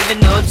I ain't even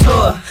no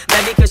tour.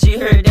 Maybe cause she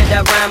heard that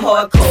I rhyme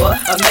hardcore.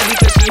 Or maybe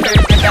cause she heard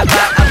that I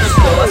buy out the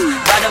stores.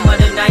 Bottom of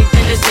the ninth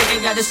in the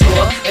city got the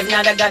score. If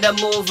not I gotta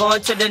move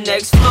on to the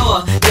next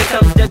floor. Here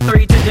comes the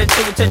 3 to the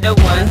 2 to the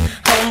 1.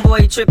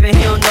 Homeboy tripping,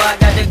 he don't know I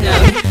got the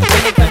gun.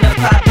 When it come to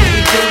pop, we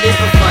do this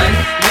for fun.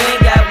 You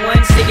ain't got one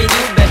stick and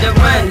you better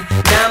run.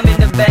 Now I'm in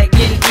the back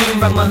getting eaten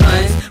from my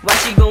huns. Why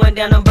she going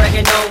down, I'm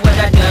bragging on what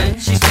I done.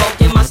 She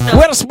smoking my stuff.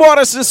 Where the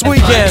spotters this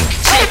weekend?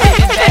 Shit,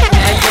 back,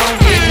 now you don't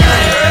get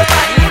none.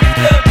 Everybody in the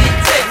club get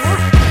tips.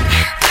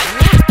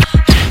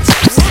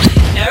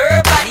 Now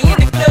everybody in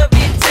the club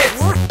get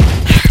tips.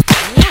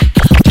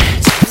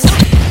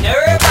 Now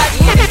everybody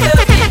in the club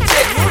get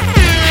tips.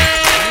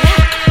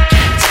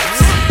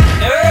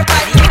 Now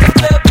everybody in the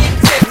club get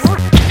tips.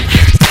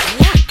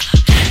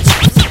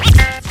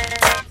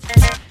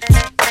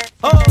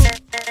 Oh,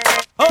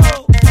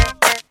 oh,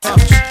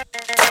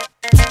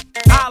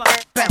 holla,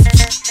 bounce,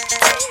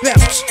 bounce,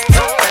 bounce.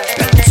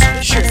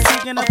 Sure,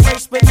 in a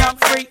place where I'm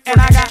free.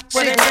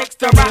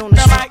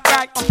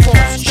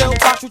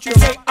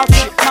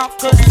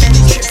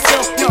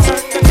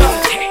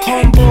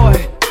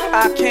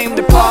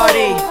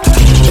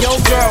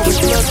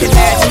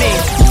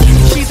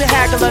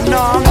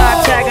 I'm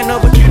not tagging her,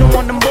 but you don't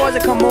want them boys to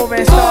come over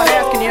and start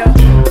asking you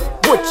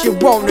what you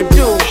wanna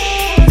do,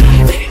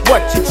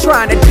 what you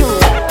trying to do,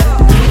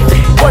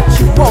 what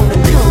you wanna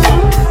do,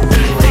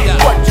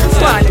 what you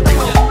trying to do.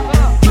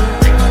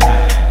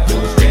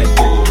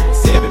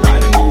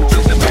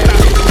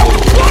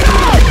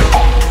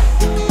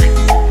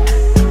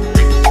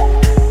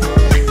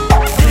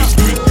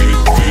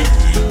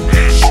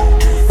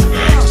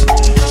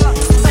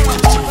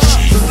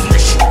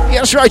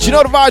 That's right, you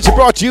know the vibes are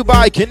brought to you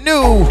by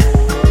Canoe.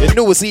 The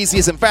newest,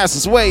 easiest, and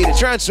fastest way to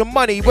transfer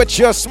money with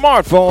your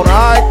smartphone,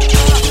 alright?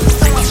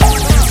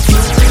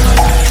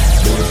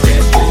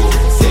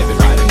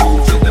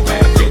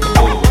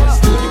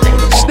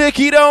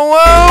 Sticky don't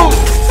whoa.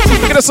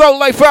 Get us all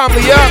like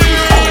family, yeah.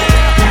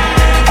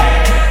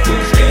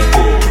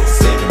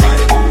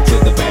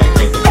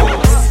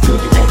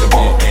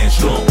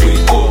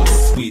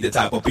 The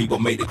type of people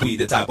made the queen,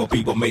 the type of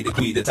people made the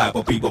queen, the type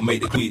of people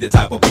made the queen, the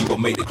type of people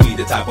made the queen,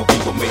 the type of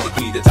people made the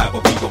queen, the type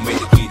of people made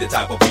the queen, the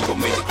type of people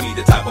made the queen,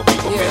 the type of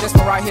people. Yeah, this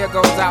one right here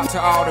goes out to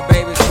all the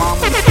babies,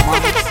 mamas.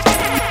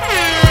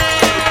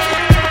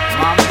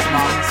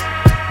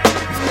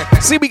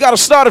 See, we gotta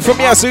start it from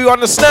here so you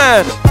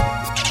understand.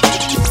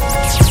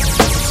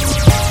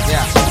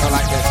 Yeah, go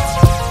like this.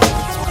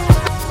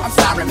 I'm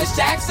sorry, Miss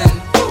Jackson.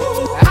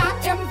 Ooh, I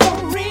am for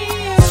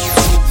real.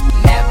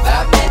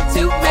 Never meant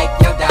to make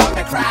your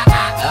daughter cry. I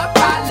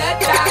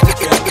apologize a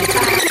trillion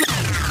times.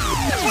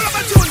 What am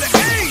I doing? The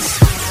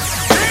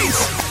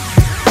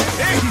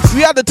Ace.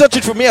 We have to touch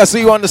it from here so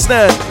you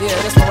understand.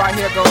 Yeah, this one right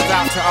here goes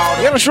out to all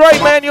the. Yeah, that's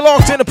right, man. You're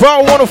locked in the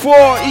Power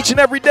 104 each and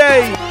every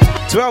day.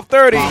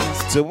 12:30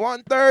 to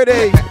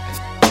 1:30.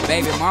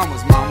 Baby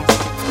mamas.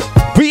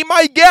 Be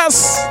my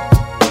guest.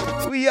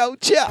 We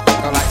out here.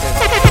 Go like this.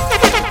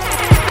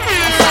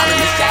 I'm sorry,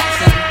 Miss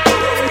Jackson.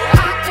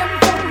 I am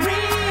for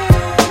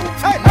real.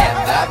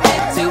 Never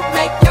meant to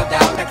make your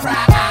daughter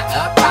cry. I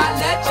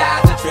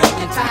apologize a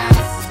trillion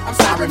times. I'm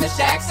sorry, Miss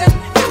Jackson.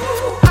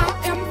 I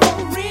am for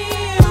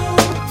real.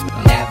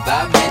 Never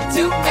meant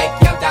to make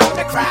your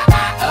daughter cry.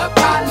 I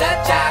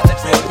apologize a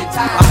trillion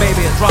times. My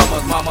baby is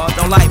drama, mama.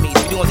 Don't like me.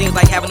 She doing things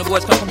like having the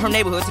boys come from her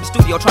neighborhood to the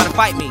studio trying to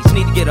fight me. She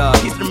need to get a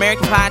piece of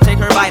American pie and take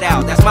her bite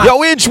out. That's my.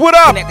 Yo, Inch, what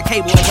up? Connect the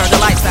cable and turn the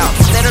lights out.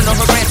 Let her know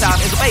her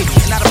grandchild is a baby,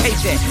 not a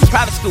paycheck.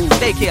 Private school,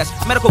 daycare,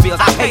 medical bills,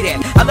 I pay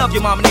that. I love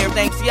your mom and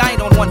everything. See, I ain't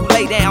the only one who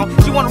lay down.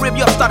 She wanna rip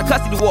you up, start a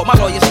custody war. My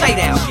lawyer, stay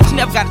down. She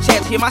never got a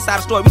chance to hear my side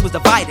of the story. We was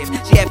divided.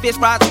 She had fish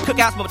fries,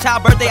 cookouts for my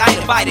child's birthday. I ain't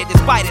invited,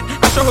 despite it.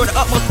 I show her the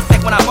utmost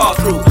respect when I fall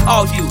through.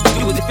 All you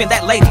was defend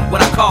that lady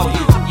when I call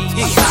you.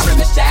 I'm sorry,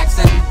 Miss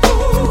Jackson.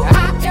 Ooh,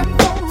 I am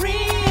for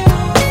real.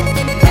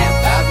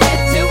 Never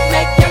meant to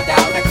make your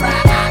daughter cry.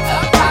 I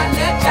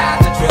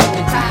apologize a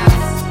trillion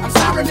times. I'm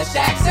sorry, Miss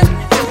Jackson.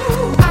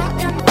 Ooh, I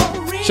am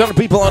for real. Some of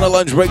the people on the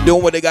lunch break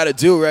doing what they gotta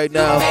do right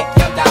now.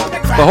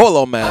 But hold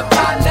on, man.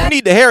 You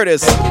need to hear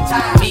this.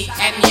 Me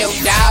and your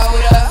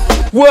daughter.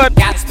 What?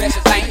 Got a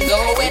special thing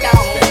going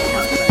on.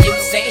 You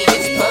say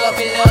it's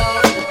puppy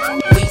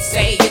love. We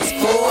say it's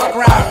full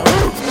grown.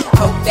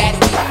 Hope that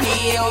we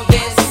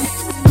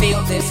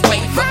feel this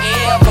way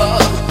forever.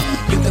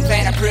 You can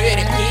plan a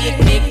pretty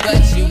picnic,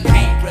 but you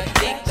can't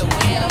predict the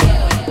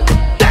weather.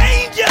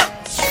 Danger!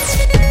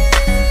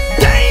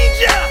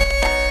 Danger!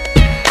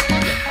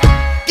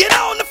 Get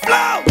on the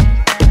floor!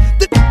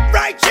 The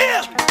right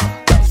here!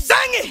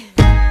 Sing it!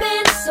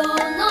 Been so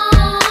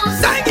long.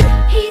 Sing it!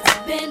 He's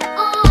been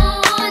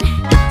on.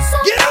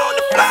 Get on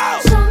the floor!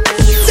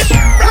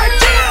 Right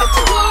here!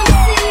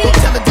 Don't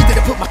tell the DJ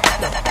to put my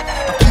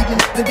I'm keeping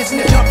the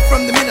business jumping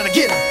from the minute I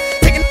get it.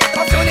 Taking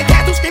off, doing it,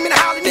 tattoo, screaming and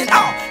howling and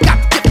all. Got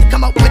the gift to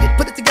come up with it,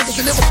 put it together,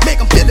 deliver, make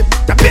them feel it.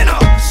 I've been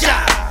on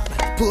shine.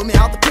 Pull me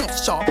out the pencil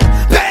sharp.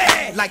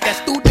 Bang! Like that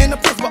student in the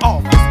principal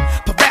office.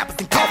 Put rappers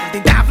and coffins,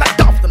 they dive like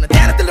dolphins. On the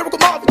down at the lyrical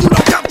marvel, you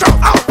don't come from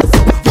office.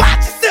 So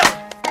watch yourself.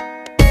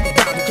 You're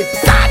bound to get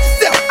beside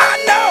yourself. I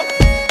know.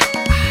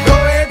 Go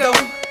ahead though.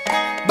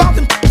 Bounce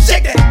and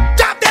shake that.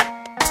 Drop that.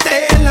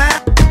 Stay in line.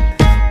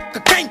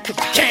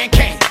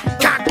 Can.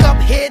 Cock up,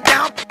 head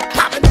down.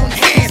 Popping on the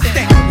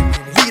handstand.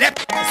 Leave that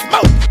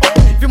smoke.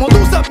 If you wanna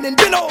do something, then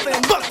bend over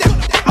and bust that.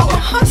 I'm a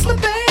hustler,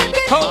 baby.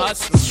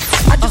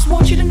 I just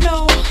want you to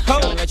know.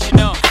 I'll let you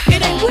know.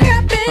 It ain't where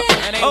I've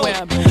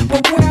been,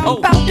 but where I'm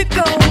about to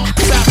go.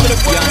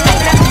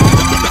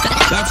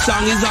 That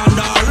song is on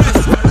the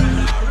arrest.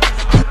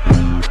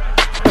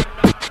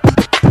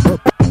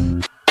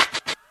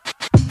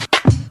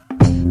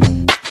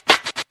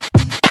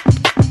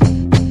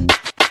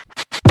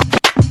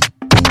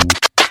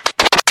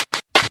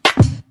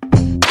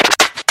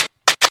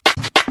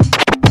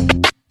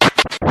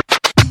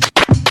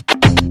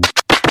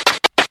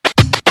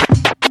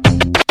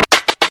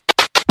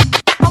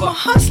 I'm a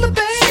hustler,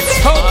 baby.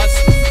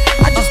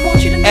 I just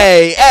want you to know.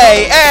 Hey.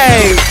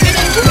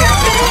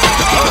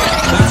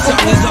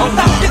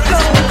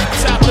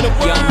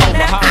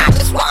 I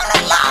just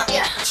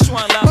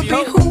wanna love you.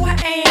 But be who I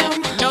am.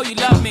 Know you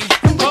love me.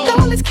 And with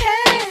all this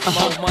cash.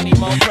 More money,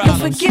 more Don't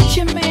problems. forget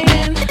your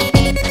man.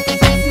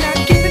 Now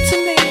give it to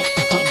me.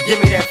 Give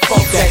me that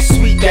funk, that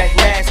sweet, that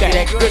nasty,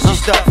 gushy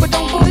stuff. But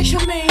don't push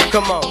me.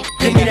 Come on,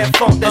 give me that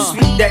funk, that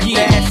sweet, that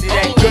nasty,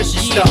 that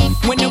gushy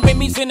stuff. When the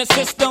Remy's in the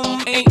system,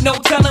 ain't no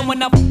telling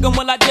when I fuck 'em,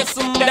 will I diss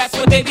 'em. That's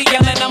what they be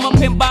yelling. I'm a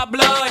pimp by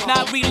blood,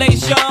 not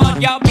relation.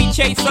 Y'all be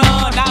chasing,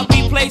 I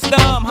replace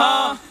them,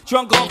 huh?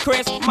 Drunk on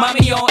Chris,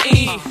 mommy on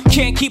E.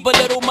 Can't keep a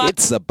little money.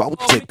 It's about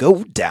to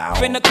go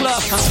down. In the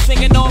club,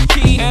 singing off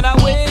key, and I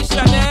wish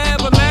I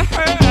never met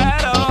her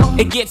at all.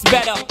 It gets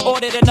better,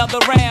 ordered another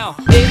round.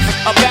 It's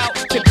about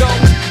to go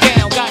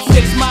down. Got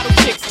 6 model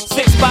chicks,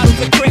 6 bottles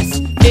of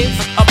Chris. It's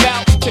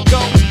about to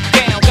go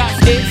down. Got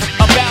it's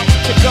about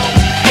to go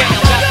down.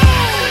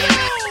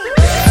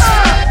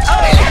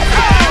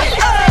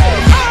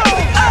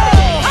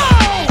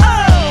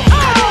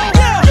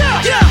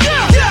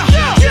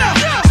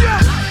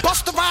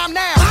 Bust the rhyme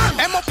now,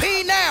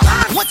 MOP now.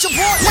 What you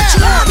want now?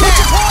 What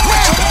you want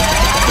now?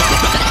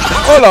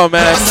 Hold on,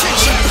 man.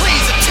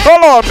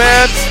 Hold on,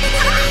 man.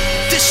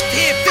 This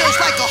here feels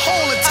like a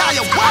whole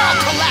entire world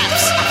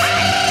collapse.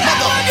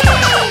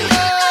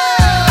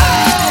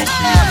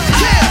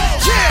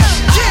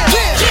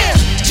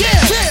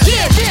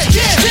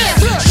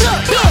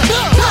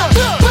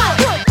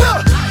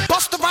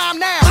 Bust the rhyme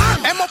now,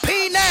 MOP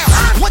now.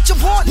 What you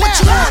want now? What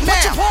you want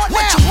now?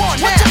 What you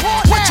want now? What you want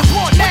now? What you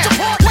want now? What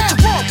you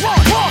want?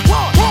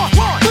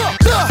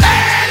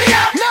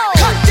 No,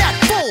 cut that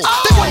fool.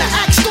 They wanna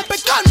act stupid,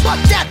 gun butt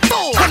that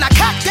fool. When I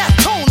cock that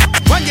tone,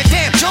 run your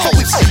damn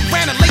Jones.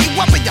 Ran and lay you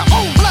up in your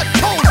own blood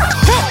pool.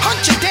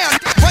 Hunt you down,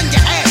 run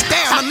your ass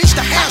down. Unleash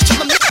the hounds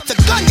till to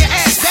gun your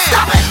ass down.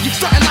 Stop it! You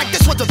frontin' like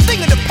this was a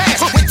thing in the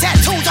past. With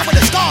tattoos over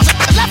the scars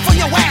left on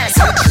your ass.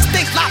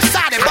 Think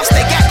lopsided, bust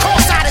they got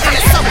cross-sided in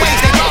the subways.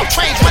 They love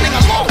trains running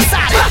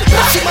alongside it.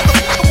 See,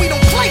 motherfucker, we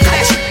don't play for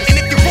that shit. And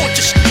if you want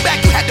your shit back,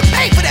 you had to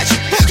pay for that shit.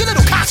 Your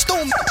little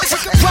costume,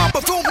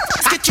 rubber room,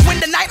 get you in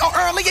the night or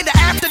early in the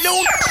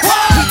afternoon.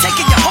 We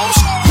taking your home,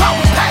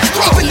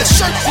 even the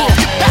shirt off.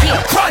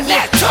 Run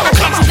that too. I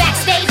catch you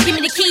backstage, give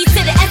me the keys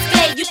to the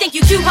Escalade. You think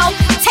you cute, ho?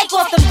 Take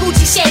off them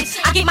Gucci shades.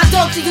 I give my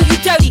dog to you, you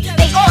dirty.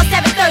 They all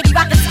 730,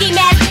 rock the ski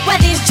mask,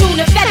 whether it's June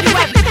or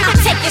February. I'll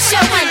take your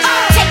show money,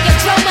 take your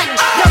draw money.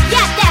 Yo,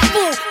 got that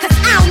fool, cause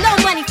I don't know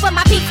money for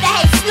my peeps that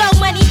hate slow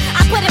money.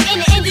 I put them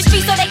in the industry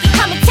so they can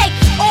come and take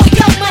all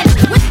your money.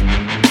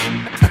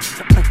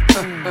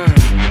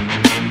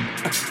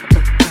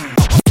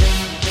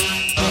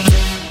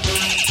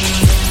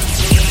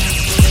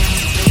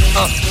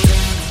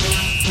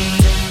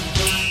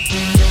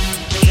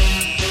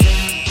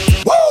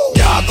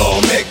 Y'all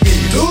gon' make me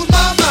lose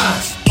my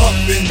mind. Up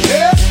in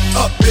here,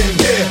 up in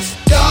here.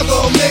 Y'all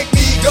gon' make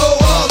me go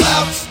all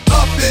out.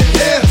 Up in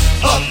here,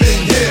 up in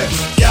here.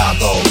 Y'all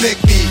gon'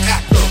 make me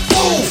act a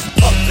fool.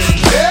 Up in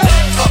here,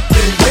 up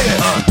in here.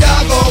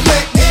 Y'all gon'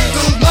 make me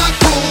lose my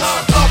cool.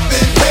 Up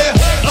in here,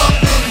 up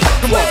in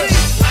here.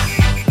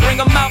 Bring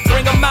 'em out,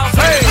 bring 'em out,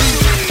 hey.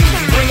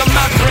 Bring 'em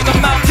out, bring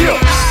 'em out, yeah.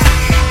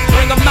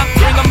 Bring 'em out,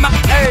 bring 'em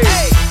out, hey.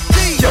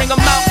 Bring 'em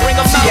out, bring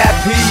 'em out.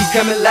 VIP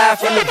coming live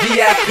from the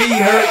VIP.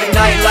 Heard the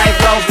nightlife,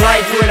 lost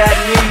life without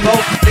me.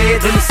 Most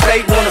feds in the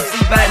state wanna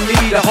see by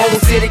me. The whole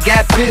city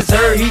got pissed,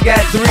 heard he got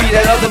 3.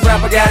 That other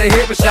rapper got a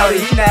hit, but shouted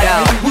he not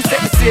out. Who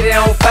set the city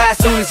on fire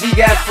soon as he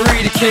got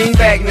free? The king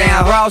back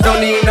now. Raws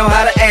don't even know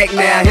how to act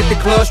now. Hit the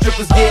club,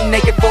 strippers getting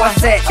naked before I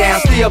sat down.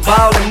 Still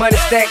ballin', money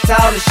stacked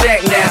tall in the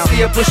shack now.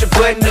 Still push a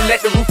button to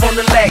let the roof on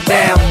the lag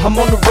down. I'm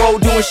on the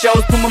road doing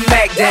shows, put my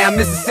Mac down.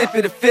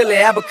 Mississippi to Philly,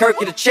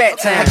 Albuquerque to Chat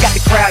Town. I got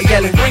the crowd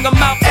yelling. Bring 'em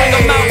out, bring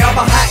 'em out. All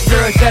my hot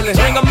girls yelling.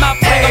 Bring 'em out,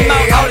 bring 'em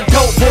out. All the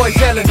dope boys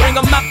yelling. Bring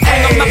 'em out,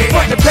 bring 'em out.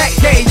 Front the back,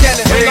 they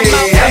yelling. Bring 'em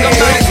out, bring 'em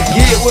out.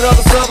 Get with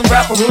other southern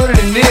rapper hooded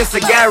than this. I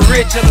got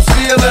rich and I'm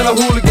still in a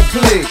hooligan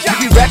clique. You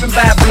be rapping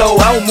by blow,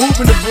 I was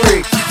moving the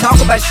brick. Talk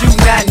about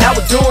shooting out, now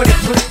we're doing it.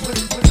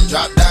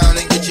 Drop down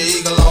and get your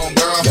eagle on,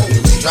 girl.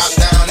 Drop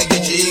down and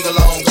get your eagle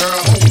on,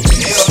 girl.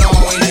 Hell no,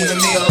 ain't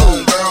leaving me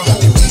alone, girl.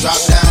 Drop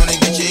down and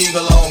get your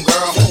eagle on,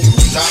 girl.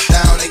 Drop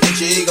down and get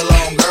your eagle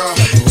on, girl.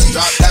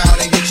 Drop down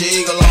and get your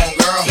eagle on,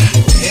 girl.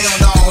 Hell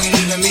no, ain't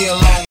leaving me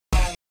alone.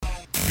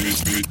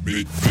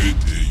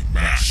 Midday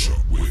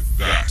mashup with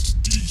that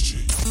DJ.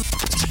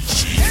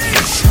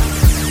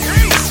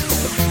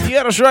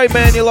 Yeah, that's right,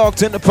 man. You're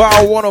locked into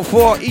Power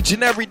 104 each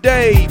and every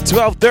day,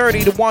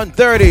 12:30 to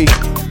 1:30.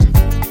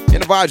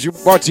 And the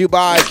vibes brought to you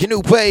by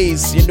Canoe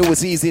Plays, your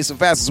newest, easiest, and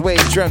fastest way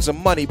to turn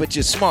some money with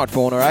your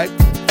smartphone, all right?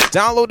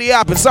 Download the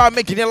app and start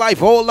making your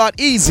life a whole lot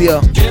easier.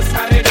 Just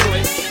how they do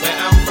it, where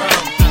I'm from.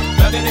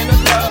 Thugging in the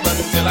club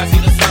until I see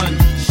the sun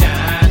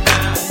shine.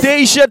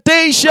 Deisha.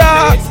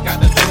 Got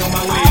the thing on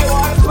my waist.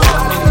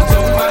 Walking to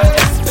my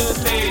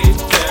Escalade.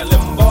 Tell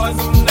them boys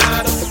I'm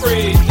not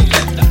afraid to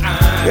let the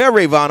iron. Yeah,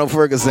 Rayvon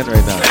Ferguson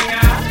right now.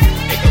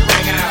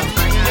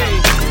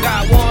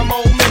 Got one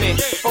more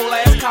minute, full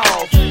last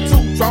call.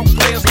 2 drunk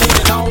players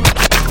leaning on.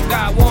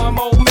 Got one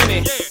more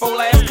minute, full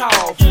last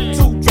call.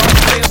 2 drunk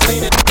players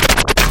leaning.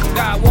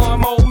 Got one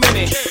more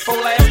minute,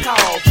 full last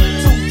call.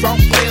 2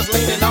 drunk players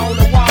leaning on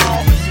the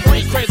wall.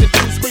 3 crazy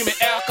dudes screaming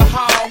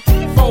alcohol.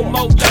 4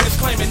 more youngers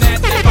claiming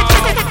that they ball.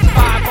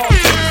 5 more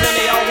chicks and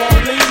they all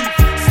won't leave.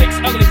 6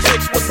 ugly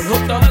chicks with some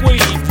hooked up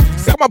weed.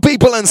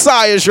 people in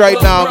Sias right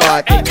now,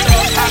 man. 9 bros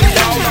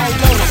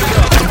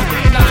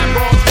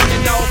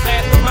running off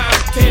at the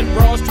mouth. 10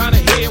 bros trying to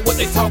hear what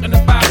they talking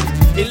about.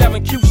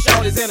 11 cute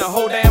shorties in a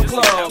whole damn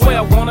club.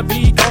 12 gonna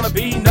be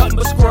nothing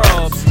but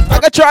scrubs. I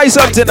gotta try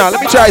something now. Let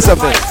me try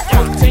something.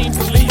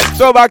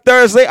 Throwback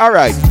Thursday. All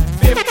right.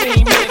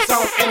 15 minutes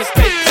on Interstate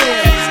 10.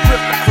 Strip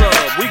the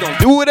club. We gon'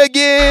 Do it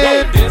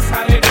again. Whoa, this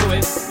how they do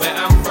it. Where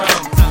I'm from.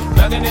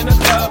 Thugging in the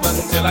club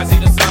until I see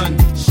the sun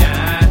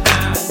shine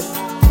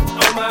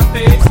on my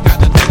face. Got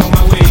the thing on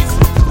my waist.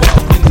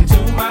 Walking into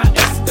my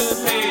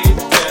Escalade.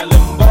 Tell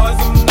them boys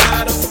I'm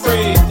not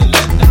afraid to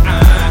let the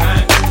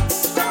iron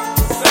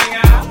sing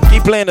out.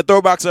 Keep playing the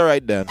throwbacks. All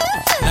right then.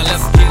 Now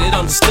let's get it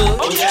understood.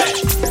 Oh yeah.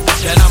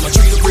 That I'ma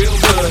treat her real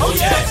good. Oh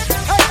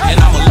yeah. And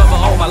I'ma love her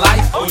all my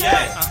life. Oh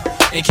yeah.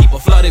 And keep her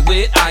flooded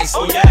with ice.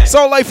 Oh yeah.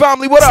 Soul Life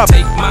family, what up?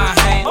 Take my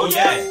hand. Oh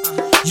yeah.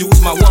 You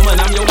was my woman,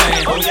 I'm your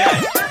man. Oh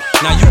yeah.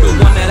 Now you the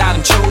one that I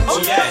done chose. Oh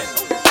yeah.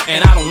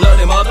 And I don't love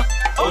them other.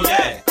 Oh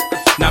yeah.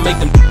 Now make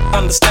them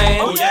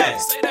understand. Oh yeah.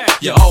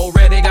 You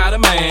already got a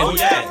man. Oh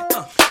yeah.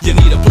 You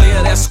need a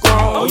player that's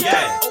strong. Oh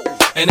yeah.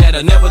 And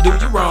that'll never do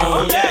you wrong.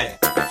 Oh yeah.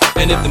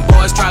 And if them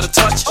boys try to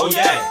touch. Oh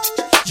yeah.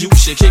 You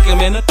should kick them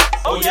in the.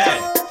 Oh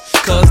yeah.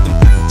 Cause them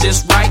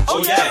just right.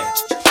 Oh yeah.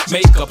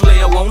 Make a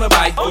player wanna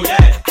bite. Oh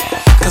yeah.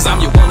 Cause I'm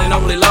your one and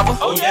only lover.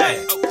 Oh yeah.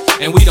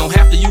 And we don't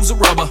have to use a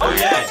rubber. Oh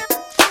yeah.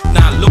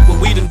 Now look what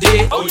we done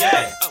did. Oh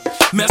yeah.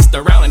 Messed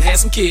around and had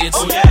some kids.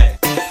 Oh yeah.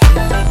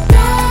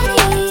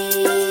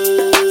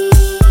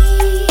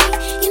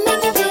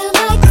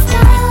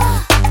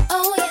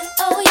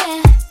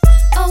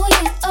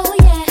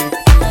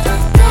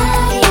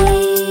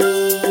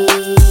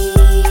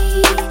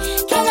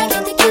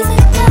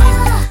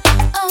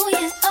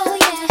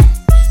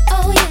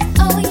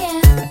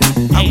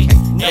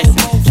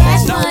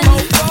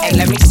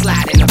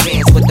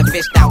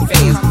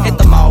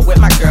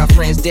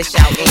 Dish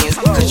out ends,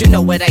 cause you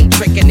know it ain't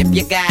trickin' if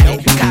you got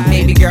it. Got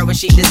baby girl what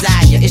she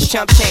desire. It's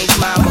chump change,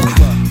 mama.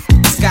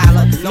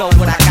 Scholar, know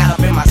what I got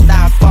up in my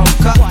styrofoam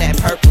cup. That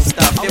purple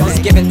stuff, it was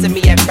given to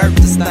me at birth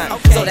to stun.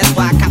 So that's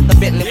why I caught the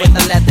Bentley with the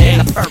leather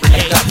and the fur and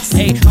the guts.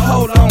 Hey,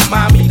 hold on,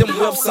 mommy, them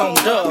whips on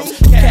dubs.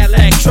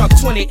 Cadillac truck,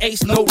 28,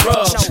 no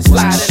rub.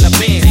 Slide in the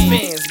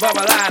Benz,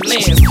 bubble eye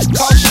lens.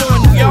 Car show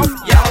in New York,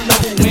 y'all know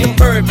who win.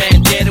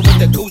 Birdman daddy with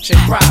the Gucci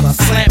and Prada.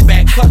 Slant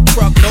back, cut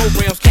truck, no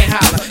rims, can't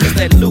holler. It's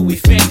that Louis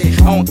Fendi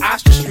on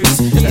Oster Street.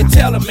 You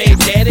tell him, hey,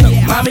 daddy,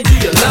 mommy, do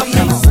you love me?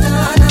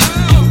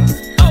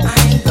 I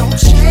ain't gon'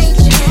 change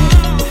it.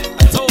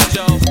 I told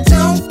y'all.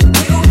 Don't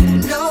you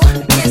know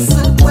it's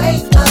a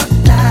way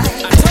of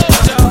life? I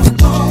told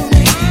y'all. Own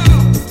it,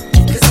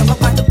 cause I'm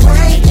about to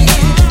break it.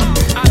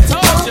 I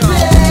told y'all.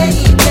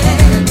 Baby,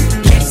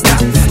 can't stop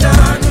the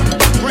start.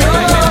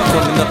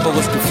 Coming up, I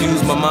was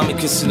confused. My mommy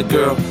kissing the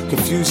girl.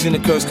 Confusion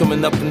occurs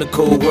coming up in the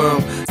cold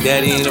world.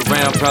 Daddy ain't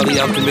around, probably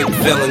out committing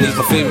felonies.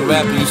 My favorite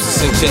rapper used to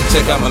sing,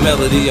 check out my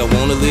melody. I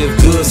wanna live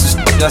good, so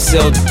I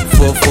sell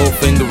for a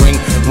 4-finger ring.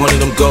 One of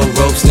them gold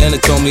ropes. Nana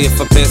told me if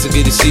I pass, I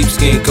get a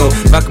sheepskin coat.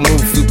 If I can move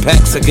a few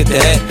packs, I get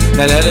the hat.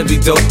 Now that'd be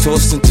dope.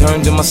 Tossed and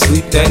turned in my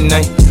sleep that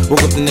night.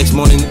 Woke up the next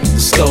morning,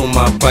 stole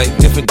my bike.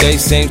 Different day,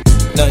 same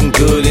nothing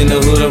good in the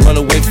hood. I run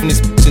away from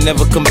this and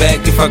never come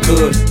back if I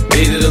could.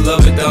 Hated to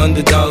love it, the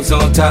underdogs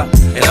on top.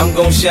 And I'm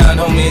gon' shine,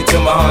 homie,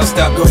 until my heart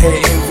stop. Go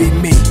ahead, envy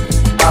me.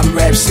 I'm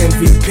Raps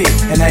MVP,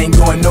 and I ain't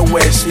going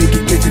nowhere, so you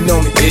can get to know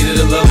me. Hated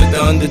to love it,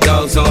 the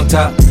underdogs on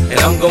top. And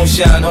I'm gon'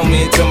 shine,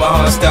 homie, until my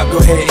heart stop. Go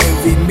ahead,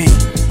 envy me.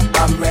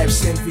 I'm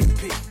Raps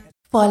MVP.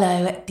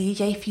 Follow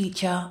DJ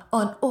Future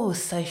on all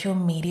social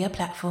media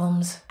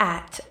platforms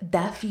at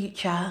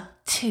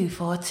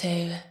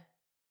TheFuture242.